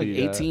 Like I think it's like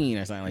 18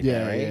 or something like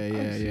that,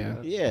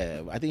 right?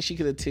 Yeah. I think she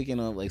could have taken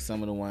up like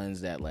some of the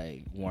ones that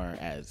like weren't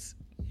as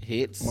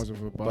hits,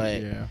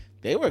 but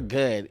they were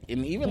good.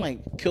 And even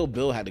like Kill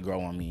Bill had to grow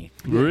on me.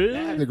 Really?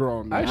 That had to grow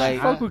on me. I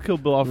fuck with Kill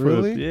Bill off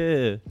really?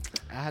 Yeah.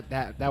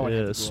 That one had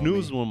to grow Snooze on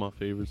is one of my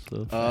favorites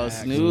though. Oh,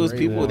 Snooze.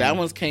 People, that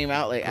one's came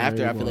out like great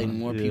after. I feel like one.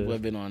 more people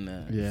have been on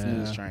the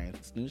Snooze train.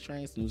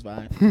 Snooze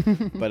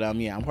vibe. But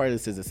yeah, I'm part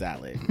of the SZA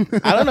Salad.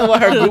 I don't know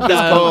what her group is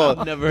called.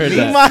 I've never heard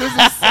that.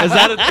 Is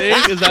that a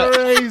thing?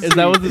 Is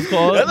that what it's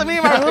called? That's what me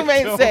and my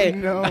roommate say.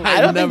 I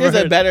don't think there's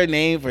a better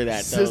name for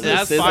that though.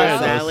 That's SZA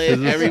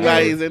Salad.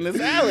 Everybody's in the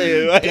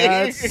salad.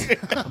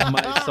 I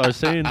might start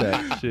saying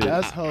that shit.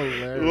 That's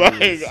hilarious. Like,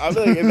 I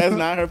feel like if that's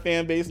not her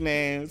fan base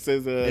name,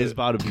 SZA. It's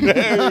about to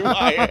be.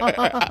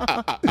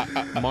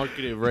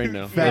 Market it right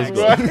now. Facts.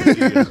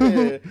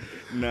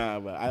 Nah,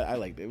 but I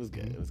liked it. It was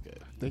good. It was good.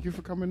 Thank you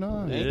for coming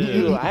on. Thank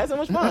you. I had so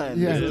much fun.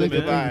 Yeah,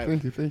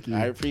 thank you.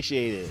 I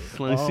appreciate it. It's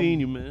nice seeing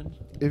you, man.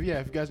 If you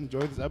guys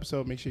enjoyed this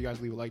episode, make sure you guys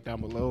leave a like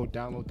down below.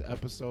 Download the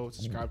episode.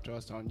 Subscribe to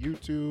us on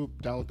YouTube.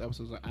 Download the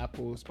episodes on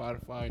Apple,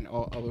 Spotify, and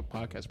all other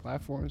podcast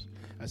platforms.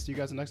 I'll see you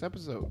guys in the next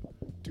episode.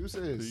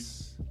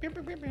 Deuces.